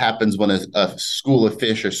describe what happens when a school of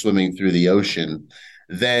fish are swimming through the ocean,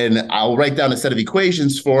 then I'll write down a set of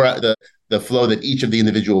equations for the flow that each of the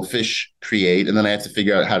individual fish create. And then I have to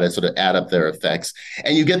figure out how to sort of add up their effects.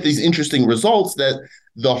 And you get these interesting results that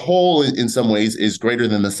the whole, in some ways, is greater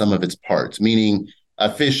than the sum of its parts, meaning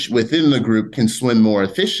a fish within the group can swim more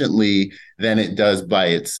efficiently than it does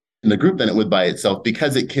in the group than it would by itself,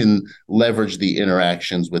 because it can leverage the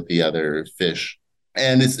interactions with the other fish.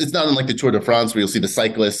 And it's not unlike the Tour de France, where you'll see the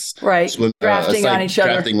cyclists swim, drafting on each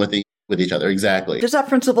other. Drafting with each other, exactly. Does that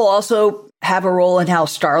principle also have a role in how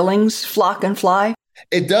starlings flock and fly?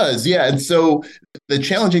 It does, yeah. And so the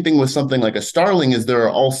challenging thing with something like a starling is there are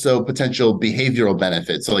also potential behavioral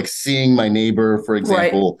benefits. So like seeing my neighbor, for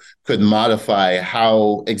example, could modify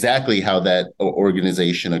exactly how that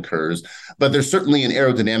organization occurs. But there's certainly an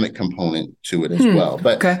aerodynamic component to it as well.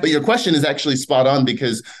 But your question is actually spot on,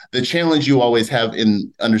 because the challenge you always have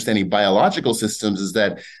in understanding biological systems is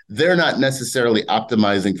that they're not necessarily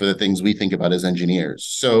optimizing for the things we think about as engineers.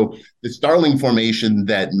 So the starling formation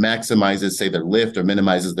that maximizes, say, their lift or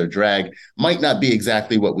minimizes their drag might not be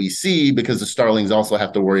exactly what we see, because the starlings also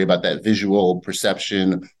have to worry about that visual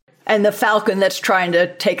perception. And the falcon that's trying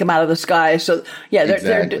to take them out of the sky. So, yeah,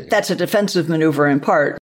 that's a defensive maneuver in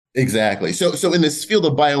part. Exactly. So in this field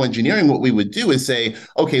of bioengineering, what we would do is say,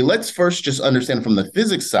 okay, let's first just understand from the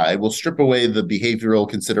physics side. We'll strip away the behavioral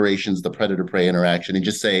considerations, the predator-prey interaction, and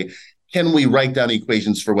just say, can we write down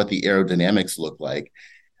equations for what the aerodynamics look like?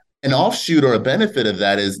 An offshoot or a benefit of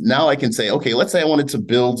that is now I can say, okay, let's say I wanted to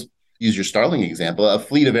build, use your Starling example, a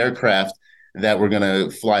fleet of aircraft that we're going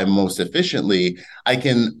to fly most efficiently. I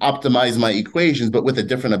can optimize my equations, but with a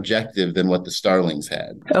different objective than what the Starlings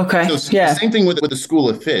had. Okay. So same thing with the school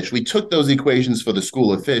of fish. We took those equations for the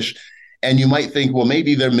school of fish, and you might think, well,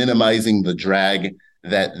 maybe they're minimizing the drag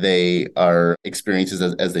that they are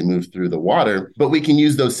experiencing as they move through the water. But we can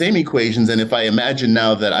use those same equations. And if I imagine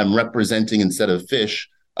now that I'm representing, instead of fish,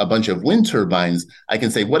 a bunch of wind turbines, I can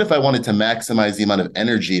say, what if I wanted to maximize the amount of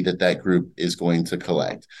energy that group is going to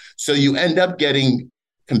collect? So you end up getting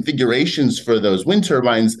configurations for those wind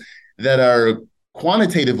turbines that are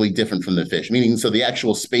quantitatively different from the fish, meaning so the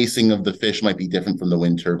actual spacing of the fish might be different from the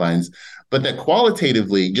wind turbines, but that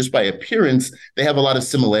qualitatively, just by appearance, they have a lot of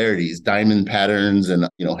similarities, diamond patterns and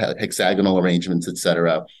hexagonal arrangements, et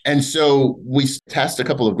cetera. And so we tasked a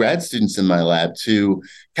couple of grad students in my lab to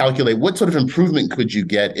calculate what sort of improvement could you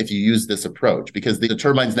get if you use this approach, because the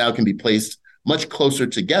turbines now can be placed much closer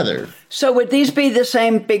together. So would these be the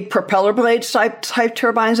same big propeller blades type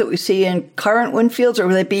turbines that we see in current wind fields, or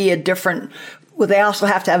would they also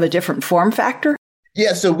have to have a different form factor?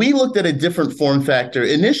 Yeah, so we looked at a different form factor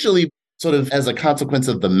initially, sort of as a consequence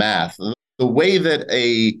of the math. The way that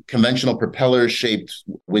a conventional propeller-shaped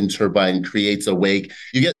wind turbine creates a wake,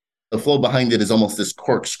 you get the flow behind it is almost this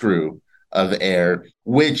corkscrew of air,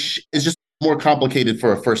 which is just more complicated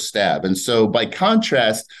for a first stab. And so by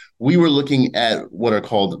contrast, we were looking at what are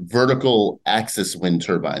called vertical axis wind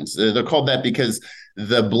turbines. They're called that because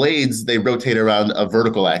the blades, they rotate around a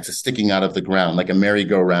vertical axis sticking out of the ground, like a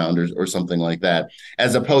merry-go-round or something like that,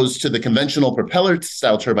 as opposed to the conventional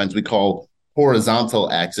propeller-style turbines we call horizontal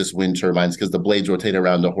axis wind turbines, because the blades rotate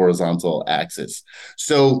around a horizontal axis.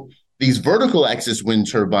 So these vertical axis wind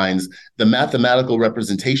turbines, the mathematical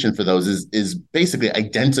representation for those is basically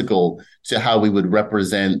identical to how we would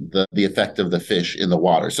represent the effect of the fish in the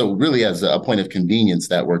water. So really, as a point of convenience,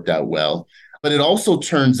 that worked out well. But it also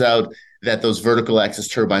turns out that those vertical axis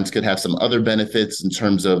turbines could have some other benefits in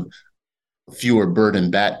terms of fewer bird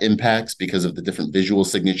and bat impacts because of the different visual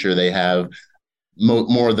signature they have.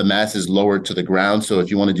 More of the mass is lowered to the ground. So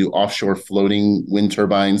if you want to do offshore floating wind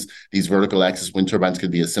turbines, these vertical axis wind turbines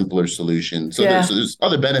could be a simpler solution. So, there's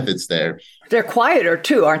other benefits there. They're quieter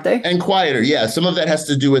too, aren't they? And quieter, yeah. Some of that has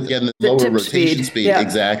to do with, again, the lower rotation speed. Yeah.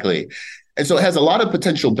 Exactly. And so it has a lot of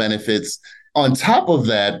potential benefits. On top of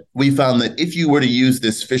that, we found that if you were to use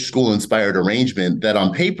this fish school inspired arrangement, that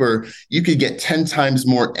on paper, you could get 10 times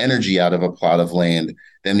more energy out of a plot of land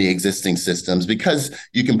than the existing systems, because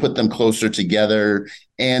you can put them closer together,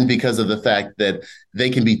 and because of the fact that they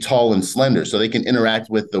can be tall and slender. So they can interact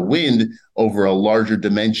with the wind over a larger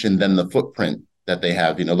dimension than the footprint that they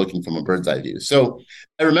have, looking from a bird's eye view. So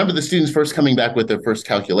I remember the students first coming back with their first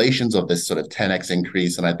calculations of this sort of 10x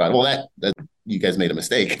increase. And I thought, well, that you guys made a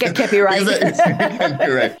mistake. Can't be right. Can't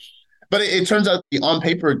be right. But it turns out the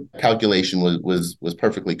on-paper calculation was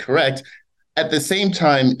perfectly correct. At the same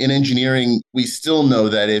time, in engineering, we still know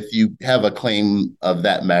that if you have a claim of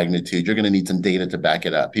that magnitude, you're going to need some data to back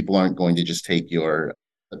it up. People aren't going to just take your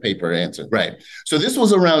paper answer. Right. So this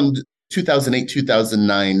was around 2008,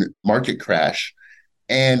 2009 market crash.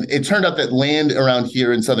 And it turned out that land around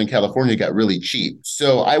here in Southern California got really cheap.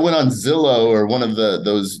 So I went on Zillow or one of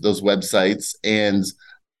those websites and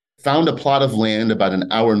found a plot of land about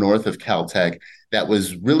an hour north of Caltech that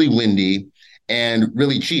was really windy and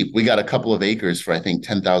really cheap. We got a couple of acres for, I think,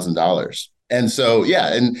 $10,000. And so,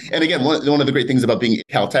 yeah. And again, one of the great things about being at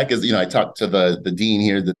Caltech is, I talked to the dean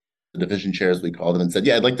here, the division chair, as we call them, and said,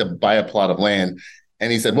 yeah, I'd like to buy a plot of land.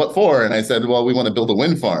 And he said, what for? And I said, well, we want to build a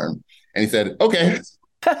wind farm. And he said, okay.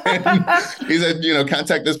 And he said,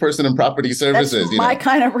 contact this person in property services. That's my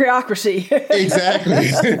kind of bureaucracy.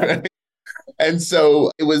 Exactly. And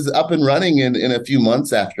so it was up and running in a few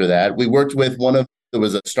months after that. We worked with there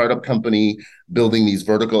was a startup company building these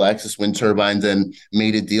vertical axis wind turbines and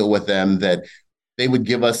made a deal with them that they would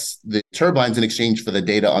give us the turbines in exchange for the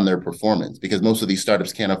data on their performance, because most of these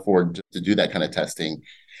startups can't afford to do that kind of testing.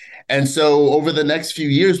 And so over the next few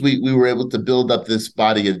years, we were able to build up this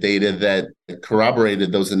body of data that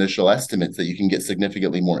corroborated those initial estimates that you can get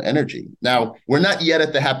significantly more energy. Now, we're not yet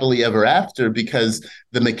at the happily ever after, because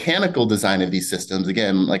the mechanical design of these systems,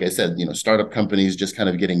 again, like I said, startup companies just kind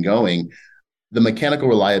of getting going, the mechanical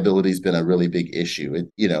reliability has been a really big issue.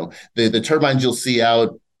 The turbines you'll see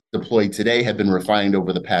out deployed today have been refined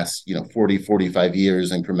over the past, 40, 45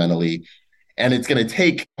 years incrementally. And it's going to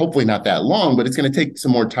take, hopefully not that long, but it's going to take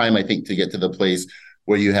some more time, I think, to get to the place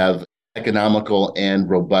where you have economical and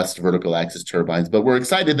robust vertical axis turbines. But we're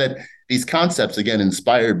excited that these concepts, again,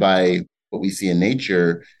 inspired by what we see in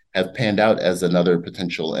nature, have panned out as another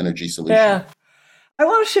potential energy solution. Yeah. I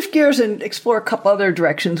want to shift gears and explore a couple other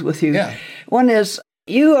directions with you. Yeah. One is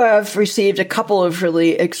you have received a couple of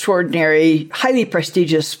really extraordinary, highly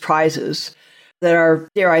prestigious prizes that are,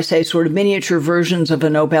 dare I say, sort of miniature versions of a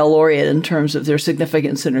Nobel laureate in terms of their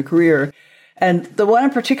significance in a career. And the one in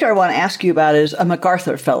particular I want to ask you about is a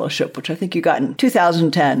MacArthur Fellowship, which I think you got in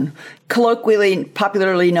 2010, colloquially,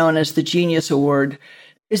 popularly known as the Genius Award.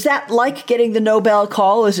 Is that like getting the Nobel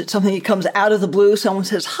call? Is it something that comes out of the blue? Someone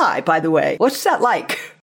says, hi, by the way. What's that like?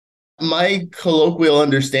 My colloquial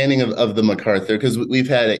understanding of the MacArthur, because we've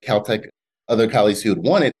had at Caltech other colleagues who had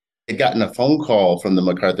won it, had gotten a phone call from the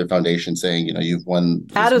MacArthur Foundation saying, you've won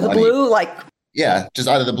this out of the money. Blue, Yeah, just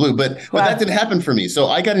out of the blue. But that didn't happen for me. So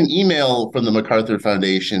I got an email from the MacArthur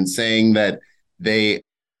Foundation saying that they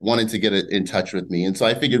wanted to get in touch with me. And so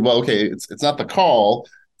I figured, well, okay, it's not the call.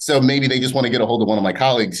 So maybe they just want to get a hold of one of my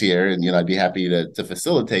colleagues here, and I'd be happy to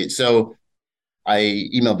facilitate. So I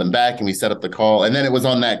emailed them back and we set up the call. And then it was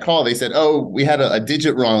on that call, they said, oh, we had a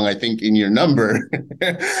digit wrong, I think, in your number.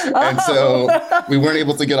 And so we weren't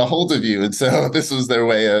able to get a hold of you. And so this was their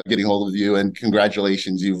way of getting hold of you. And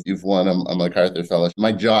congratulations, you've won a MacArthur Fellowship.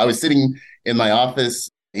 I was sitting in my office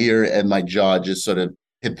here and my jaw just sort of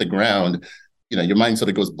hit the ground. Your mind sort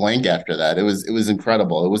of goes blank after that. It was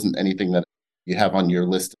incredible. It wasn't anything that you have on your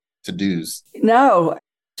list of to-dos. No,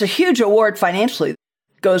 it's a huge award financially.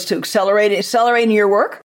 Goes to accelerating your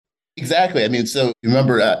work? Exactly. I mean, so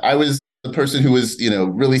remember, I was the person who was,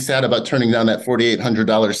 really sad about turning down that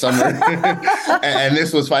 $4,800 summer. And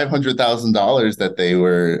this was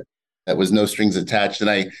 $500,000 that was no strings attached.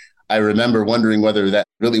 And I remember wondering whether that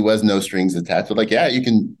really was no strings attached. But yeah, you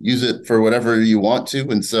can use it for whatever you want to.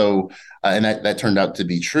 And so, and that turned out to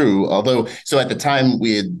be true. Although, so at the time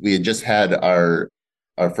we had just had our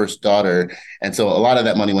first daughter. And so a lot of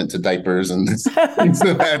that money went to diapers and things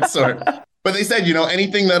of that sort. But they said,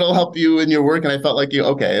 anything that'll help you in your work. And I felt like,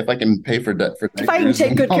 okay, if I can pay for diapers. If I can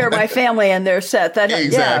take good care of my family and they're set.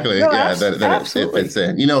 Exactly. That absolutely. it fits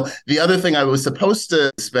in. The other thing I was supposed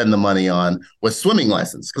to spend the money on was swimming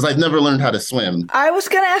lessons, because I've never learned how to swim. I was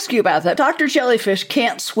going to ask you about that. Dr. Jellyfish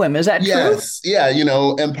can't swim. Is that true? Yes. Yeah.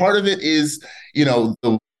 And part of it is,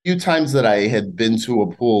 the few times that I had been to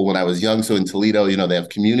a pool when I was young. So in Toledo, they have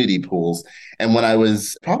community pools. And when I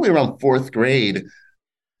was probably around fourth grade,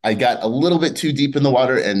 I got a little bit too deep in the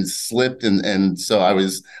water and slipped. And so I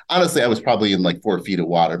was probably in 4 feet of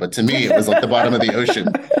water. But to me, it was like the bottom of the ocean.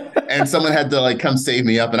 And someone had to come save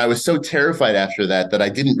me up. And I was so terrified after that I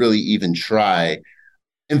didn't really even try.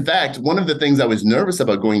 In fact, one of the things I was nervous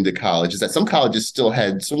about going to college is that some colleges still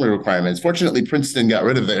had swimming requirements. Fortunately, Princeton got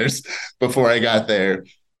rid of theirs before I got there.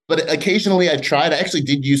 But occasionally I've tried. I actually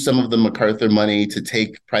did use some of the MacArthur money to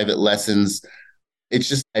take private lessons. It's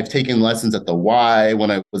just I've taken lessons at the Y.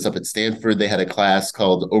 When I was up at Stanford, they had a class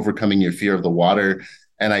called Overcoming Your Fear of the Water.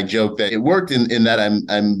 And I joke that it worked in that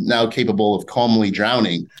I'm now capable of calmly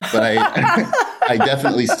drowning, but I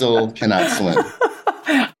definitely still cannot swim.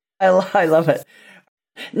 I love it.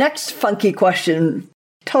 Next funky question.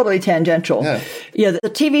 Totally tangential. Yeah, the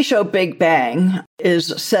TV show Big Bang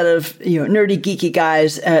is a set of nerdy, geeky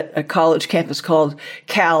guys at a college campus called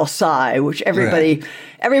Cal Sci, which everybody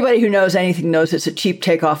who knows anything knows it's a cheap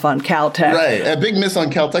takeoff on Caltech. Right. A big miss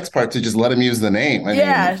on Caltech's part to just let him use the name. I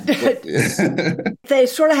mean, they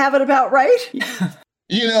sort of have it about right.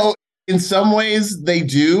 In some ways they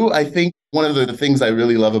do. I think one of the things I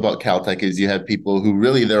really love about Caltech is you have people who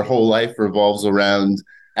really their whole life revolves around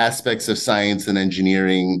aspects of science and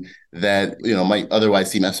engineering that, might otherwise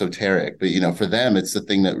seem esoteric. But, for them, it's the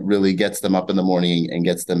thing that really gets them up in the morning and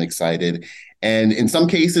gets them excited. And in some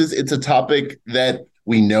cases, it's a topic that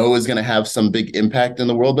we know is going to have some big impact in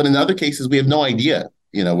the world. But in other cases, we have no idea,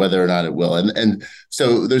 whether or not it will. And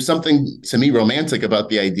so there's something, to me, romantic about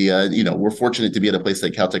the idea. We're fortunate to be at a place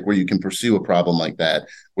like Caltech where you can pursue a problem like that,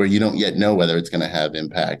 where you don't yet know whether it's going to have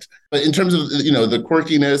impact. But in terms of, the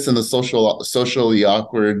quirkiness and the socially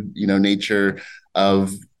awkward, nature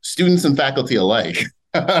of students and faculty alike,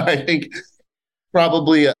 I think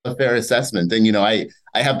probably a fair assessment. And, I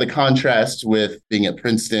have the contrast with being at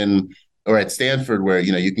Princeton or at Stanford, where,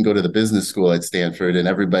 you can go to the business school at Stanford and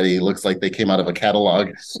everybody looks like they came out of a catalog,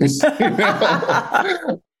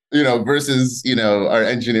 versus, our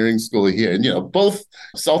engineering school here. And, both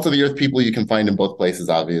salt of the earth people you can find in both places,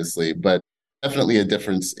 obviously, but definitely a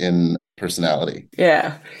difference in personality.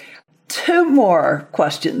 Yeah. Two more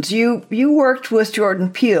questions. You worked with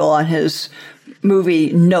Jordan Peele on his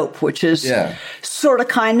movie Nope, which is sort of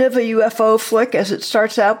kind of a UFO flick as it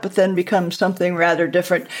starts out, but then becomes something rather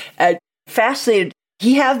different. Fascinated.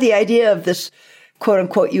 He had the idea of this quote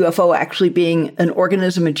unquote UFO actually being an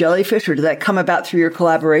organism, a jellyfish, or did that come about through your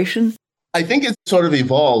collaboration? I think it sort of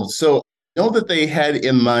evolved. So I know that they had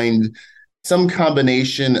in mind some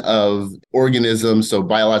combination of organisms, so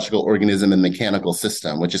biological organism and mechanical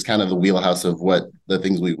system, which is kind of the wheelhouse of what the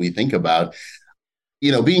things we think about.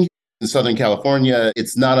 Being in Southern California,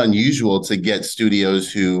 it's not unusual to get studios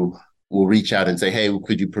who will reach out and say, hey,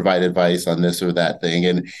 could you provide advice on this or that thing?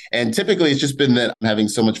 And typically it's just been that I'm having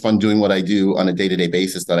so much fun doing what I do on a day-to-day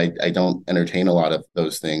basis that I don't entertain a lot of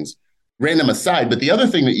those things. Random aside, but the other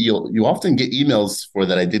thing that you often get emails for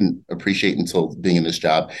that I didn't appreciate until being in this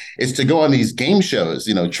job is to go on these game shows,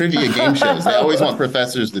 trivia game shows. They always want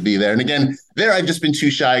professors to be there. And again, there I've just been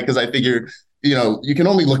too shy because I figure, you can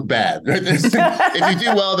only look bad. Right? If you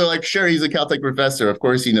do well, they're like, sure, he's a Caltech professor. Of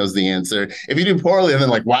course, he knows the answer. If you do poorly, and then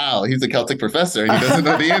like, wow, he's a Caltech professor and he doesn't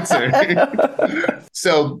know the answer.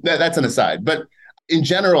 So that's an aside. But in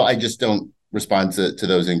general, I just don't respond to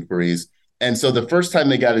those inquiries. And so the first time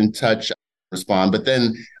they got in touch, respond. But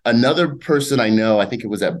then another person I know, I think it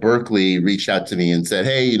was at Berkeley, reached out to me and said,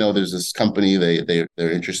 hey, there's this company, they're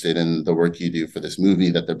interested in the work you do for this movie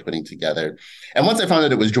that they're putting together. And once I found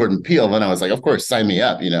out it was Jordan Peele, then I was like, of course, sign me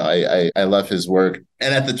up. I love his work.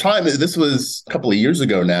 And at the time, this was a couple of years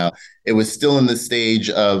ago now, it was still in the stage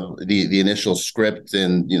of the initial script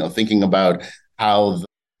and, thinking about how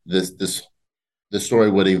the story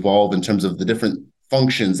would evolve in terms of the different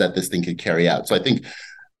functions that this thing could carry out. So I think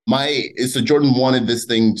so Jordan wanted this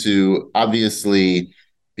thing to obviously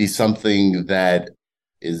be something that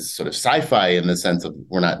is sort of sci-fi in the sense of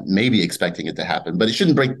we're not maybe expecting it to happen, but it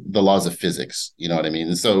shouldn't break the laws of physics. You know what I mean?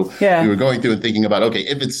 And so we were going through and thinking about, okay,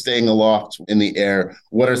 if it's staying aloft in the air,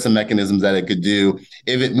 what are some mechanisms that it could do?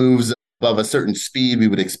 If it moves above a certain speed, we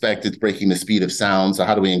would expect it's breaking the speed of sound. So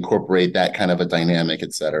how do we incorporate that kind of a dynamic,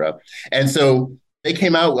 et cetera? And so they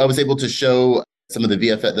came out, I was able to show some of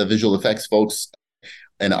the visual effects folks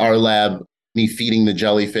in our lab, me feeding the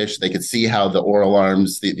jellyfish. They could see how the oral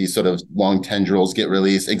arms, these sort of long tendrils get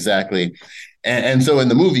released. Exactly. And so in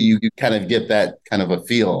the movie, you kind of get that kind of a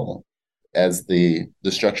feel as the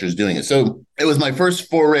structure is doing it. So it was my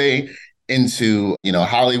first foray into,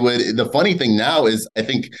 Hollywood. The funny thing now is I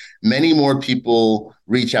think many more people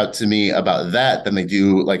reach out to me about that than they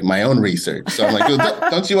do like my own research. So I'm like,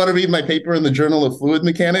 don't you want to read my paper in the Journal of Fluid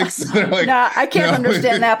Mechanics? They're like, nah, I can't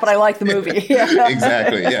understand that, but I like the movie. Yeah.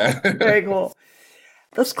 Exactly. Yeah. Very cool.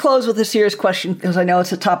 Let's close with a serious question because I know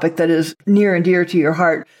it's a topic that is near and dear to your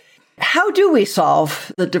heart. How do we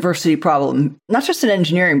solve the diversity problem? Not just in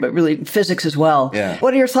engineering, but really in physics as well. Yeah.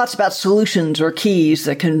 What are your thoughts about solutions or keys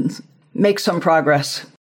that can make some progress?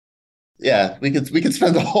 Yeah, we could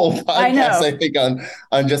spend the whole podcast, I think,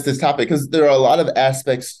 on just this topic, because there are a lot of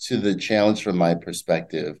aspects to the challenge from my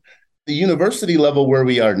perspective. The university level where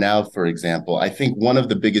we are now, for example, I think one of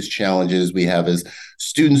the biggest challenges we have is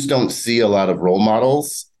students don't see a lot of role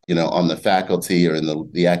models, on the faculty or in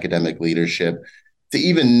the academic leadership to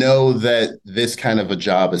even know that this kind of a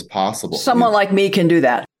job is possible. Someone like me can do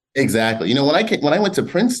that. Exactly. When I went to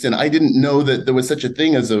Princeton, I didn't know that there was such a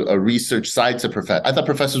thing as a research side to professor. I thought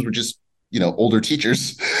professors were just, older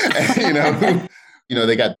teachers, who,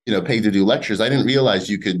 they got, paid to do lectures. I didn't realize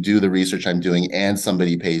you could do the research I'm doing and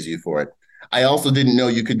somebody pays you for it. I also didn't know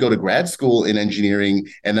you could go to grad school in engineering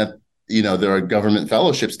and that, there are government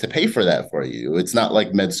fellowships to pay for that for you. It's not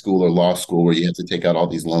like med school or law school where you have to take out all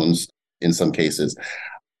these loans in some cases.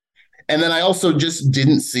 And then I also just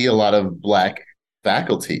didn't see a lot of Black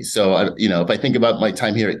faculty. So, if I think about my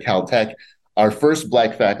time here at Caltech, our first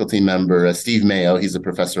Black faculty member, Steve Mayo, he's a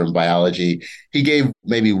professor in biology. He gave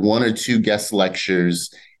maybe one or two guest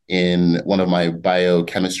lectures in one of my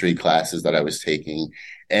biochemistry classes that I was taking.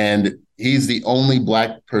 And he's the only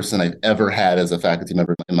Black person I've ever had as a faculty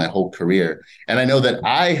member in my whole career. And I know that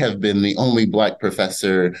I have been the only Black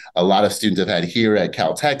professor a lot of students have had here at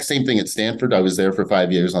Caltech. Same thing at Stanford. I was there for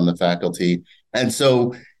 5 years on the faculty. And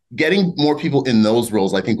so getting more people in those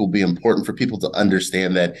roles, I think, will be important for people to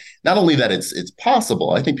understand that not only that it's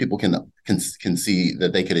possible, I think people can see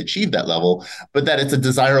that they could achieve that level, but that it's a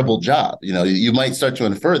desirable job. You might start to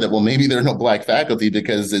infer that, well, maybe there are no Black faculty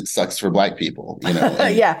because it sucks for Black people.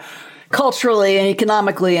 Yeah, culturally and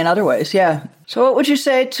economically and other ways. Yeah. So what would you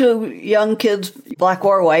say to young kids, Black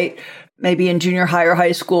or white, maybe in junior high or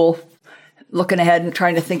high school, looking ahead and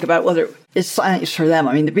trying to think about whether it's science for them?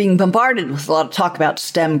 I mean, they're being bombarded with a lot of talk about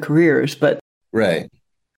STEM careers, but... Right.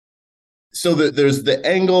 So there's the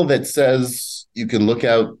angle that says you can look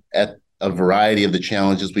out at a variety of the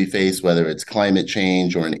challenges we face, whether it's climate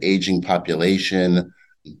change or an aging population.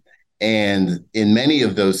 And in many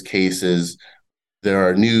of those cases, there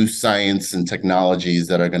are new science and technologies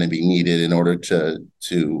that are going to be needed in order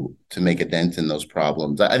to make a dent in those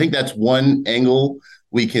problems. I think that's one angle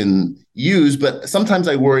we can use, but sometimes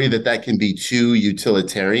I worry that can be too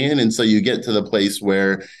utilitarian. And so you get to the place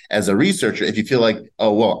where, as a researcher, if you feel like,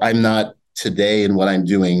 oh, well, I'm not today in what I'm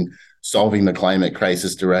doing solving the climate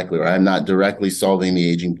crisis directly, or I'm not directly solving the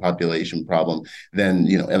aging population problem, then,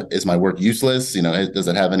 is my work useless? Does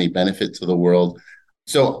it have any benefit to the world?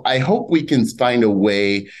 So I hope we can find a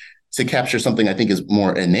way to capture something I think is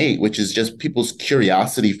more innate, which is just people's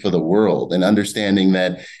curiosity for the world and understanding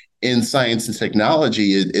that in science and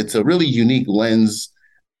technology, it's a really unique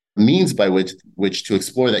means by which to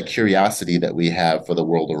explore that curiosity that we have for the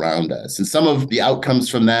world around us. And some of the outcomes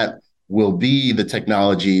from that will be the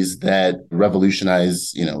technologies that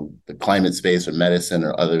revolutionize, the climate space or medicine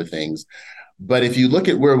or other things. But if you look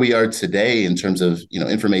at where we are today in terms of,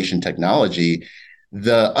 information technology,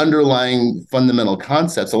 the underlying fundamental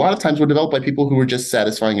concepts a lot of times were developed by people who were just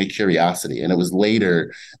satisfying a curiosity. And it was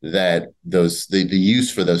later that the use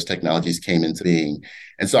for those technologies came into being.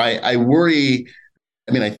 And so I worry,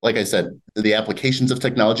 like I said, the applications of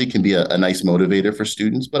technology can be a nice motivator for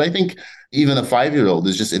students, but I think even a 5-year-old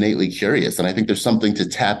is just innately curious. And I think there's something to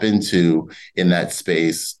tap into in that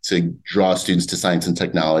space to draw students to science and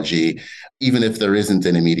technology, even if there isn't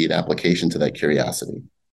an immediate application to that curiosity.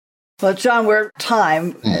 Well, John, we're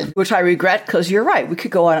time, which I regret because you're right. We could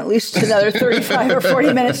go on at least another 35 or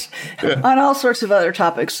 40 minutes on all sorts of other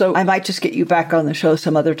topics. So I might just get you back on the show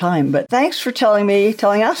some other time. But thanks for telling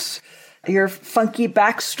us your funky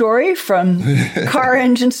backstory from car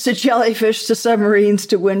engines to jellyfish to submarines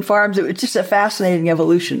to wind farms. It was just a fascinating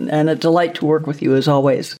evolution and a delight to work with you as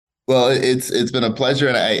always. Well, it's been a pleasure.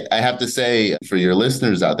 And I have to say, for your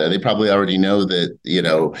listeners out there, they probably already know that,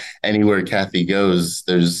 anywhere Kathy goes,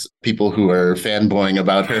 there's people who are fanboying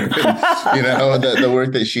about her, and, the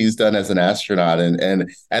work that she's done as an astronaut. And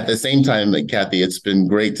at the same time, Kathy, it's been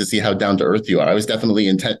great to see how down to earth you are. I was definitely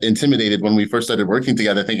intimidated when we first started working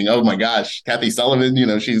together, thinking, oh, my gosh, Kathy Sullivan,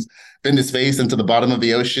 she's been to space and to the bottom of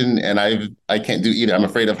the ocean, and I can't do either. I'm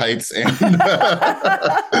afraid of heights and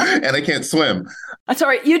and I can't swim. That's all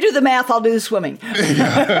right. You do the math, I'll do the swimming.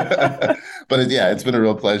 But it's been a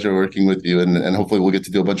real pleasure working with you, and hopefully we'll get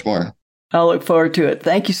to do a bunch more. I'll look forward to it.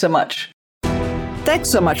 Thank you so much. Thanks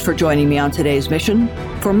so much for joining me on today's mission.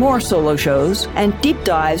 For more solo shows and deep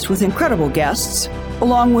dives with incredible guests,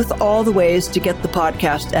 along with all the ways to get the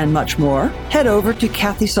podcast and much more, head over to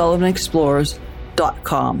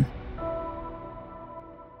KathySullivanExplores.com.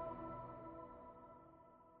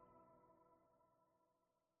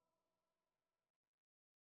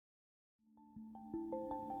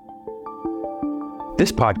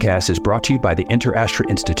 This podcast is brought to you by the Inter-Astra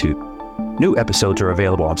Institute. New episodes are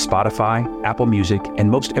available on Spotify, Apple Music, and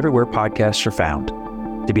most everywhere podcasts are found.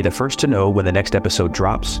 To be the first to know when the next episode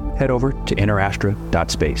drops, head over to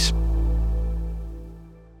interastra.space.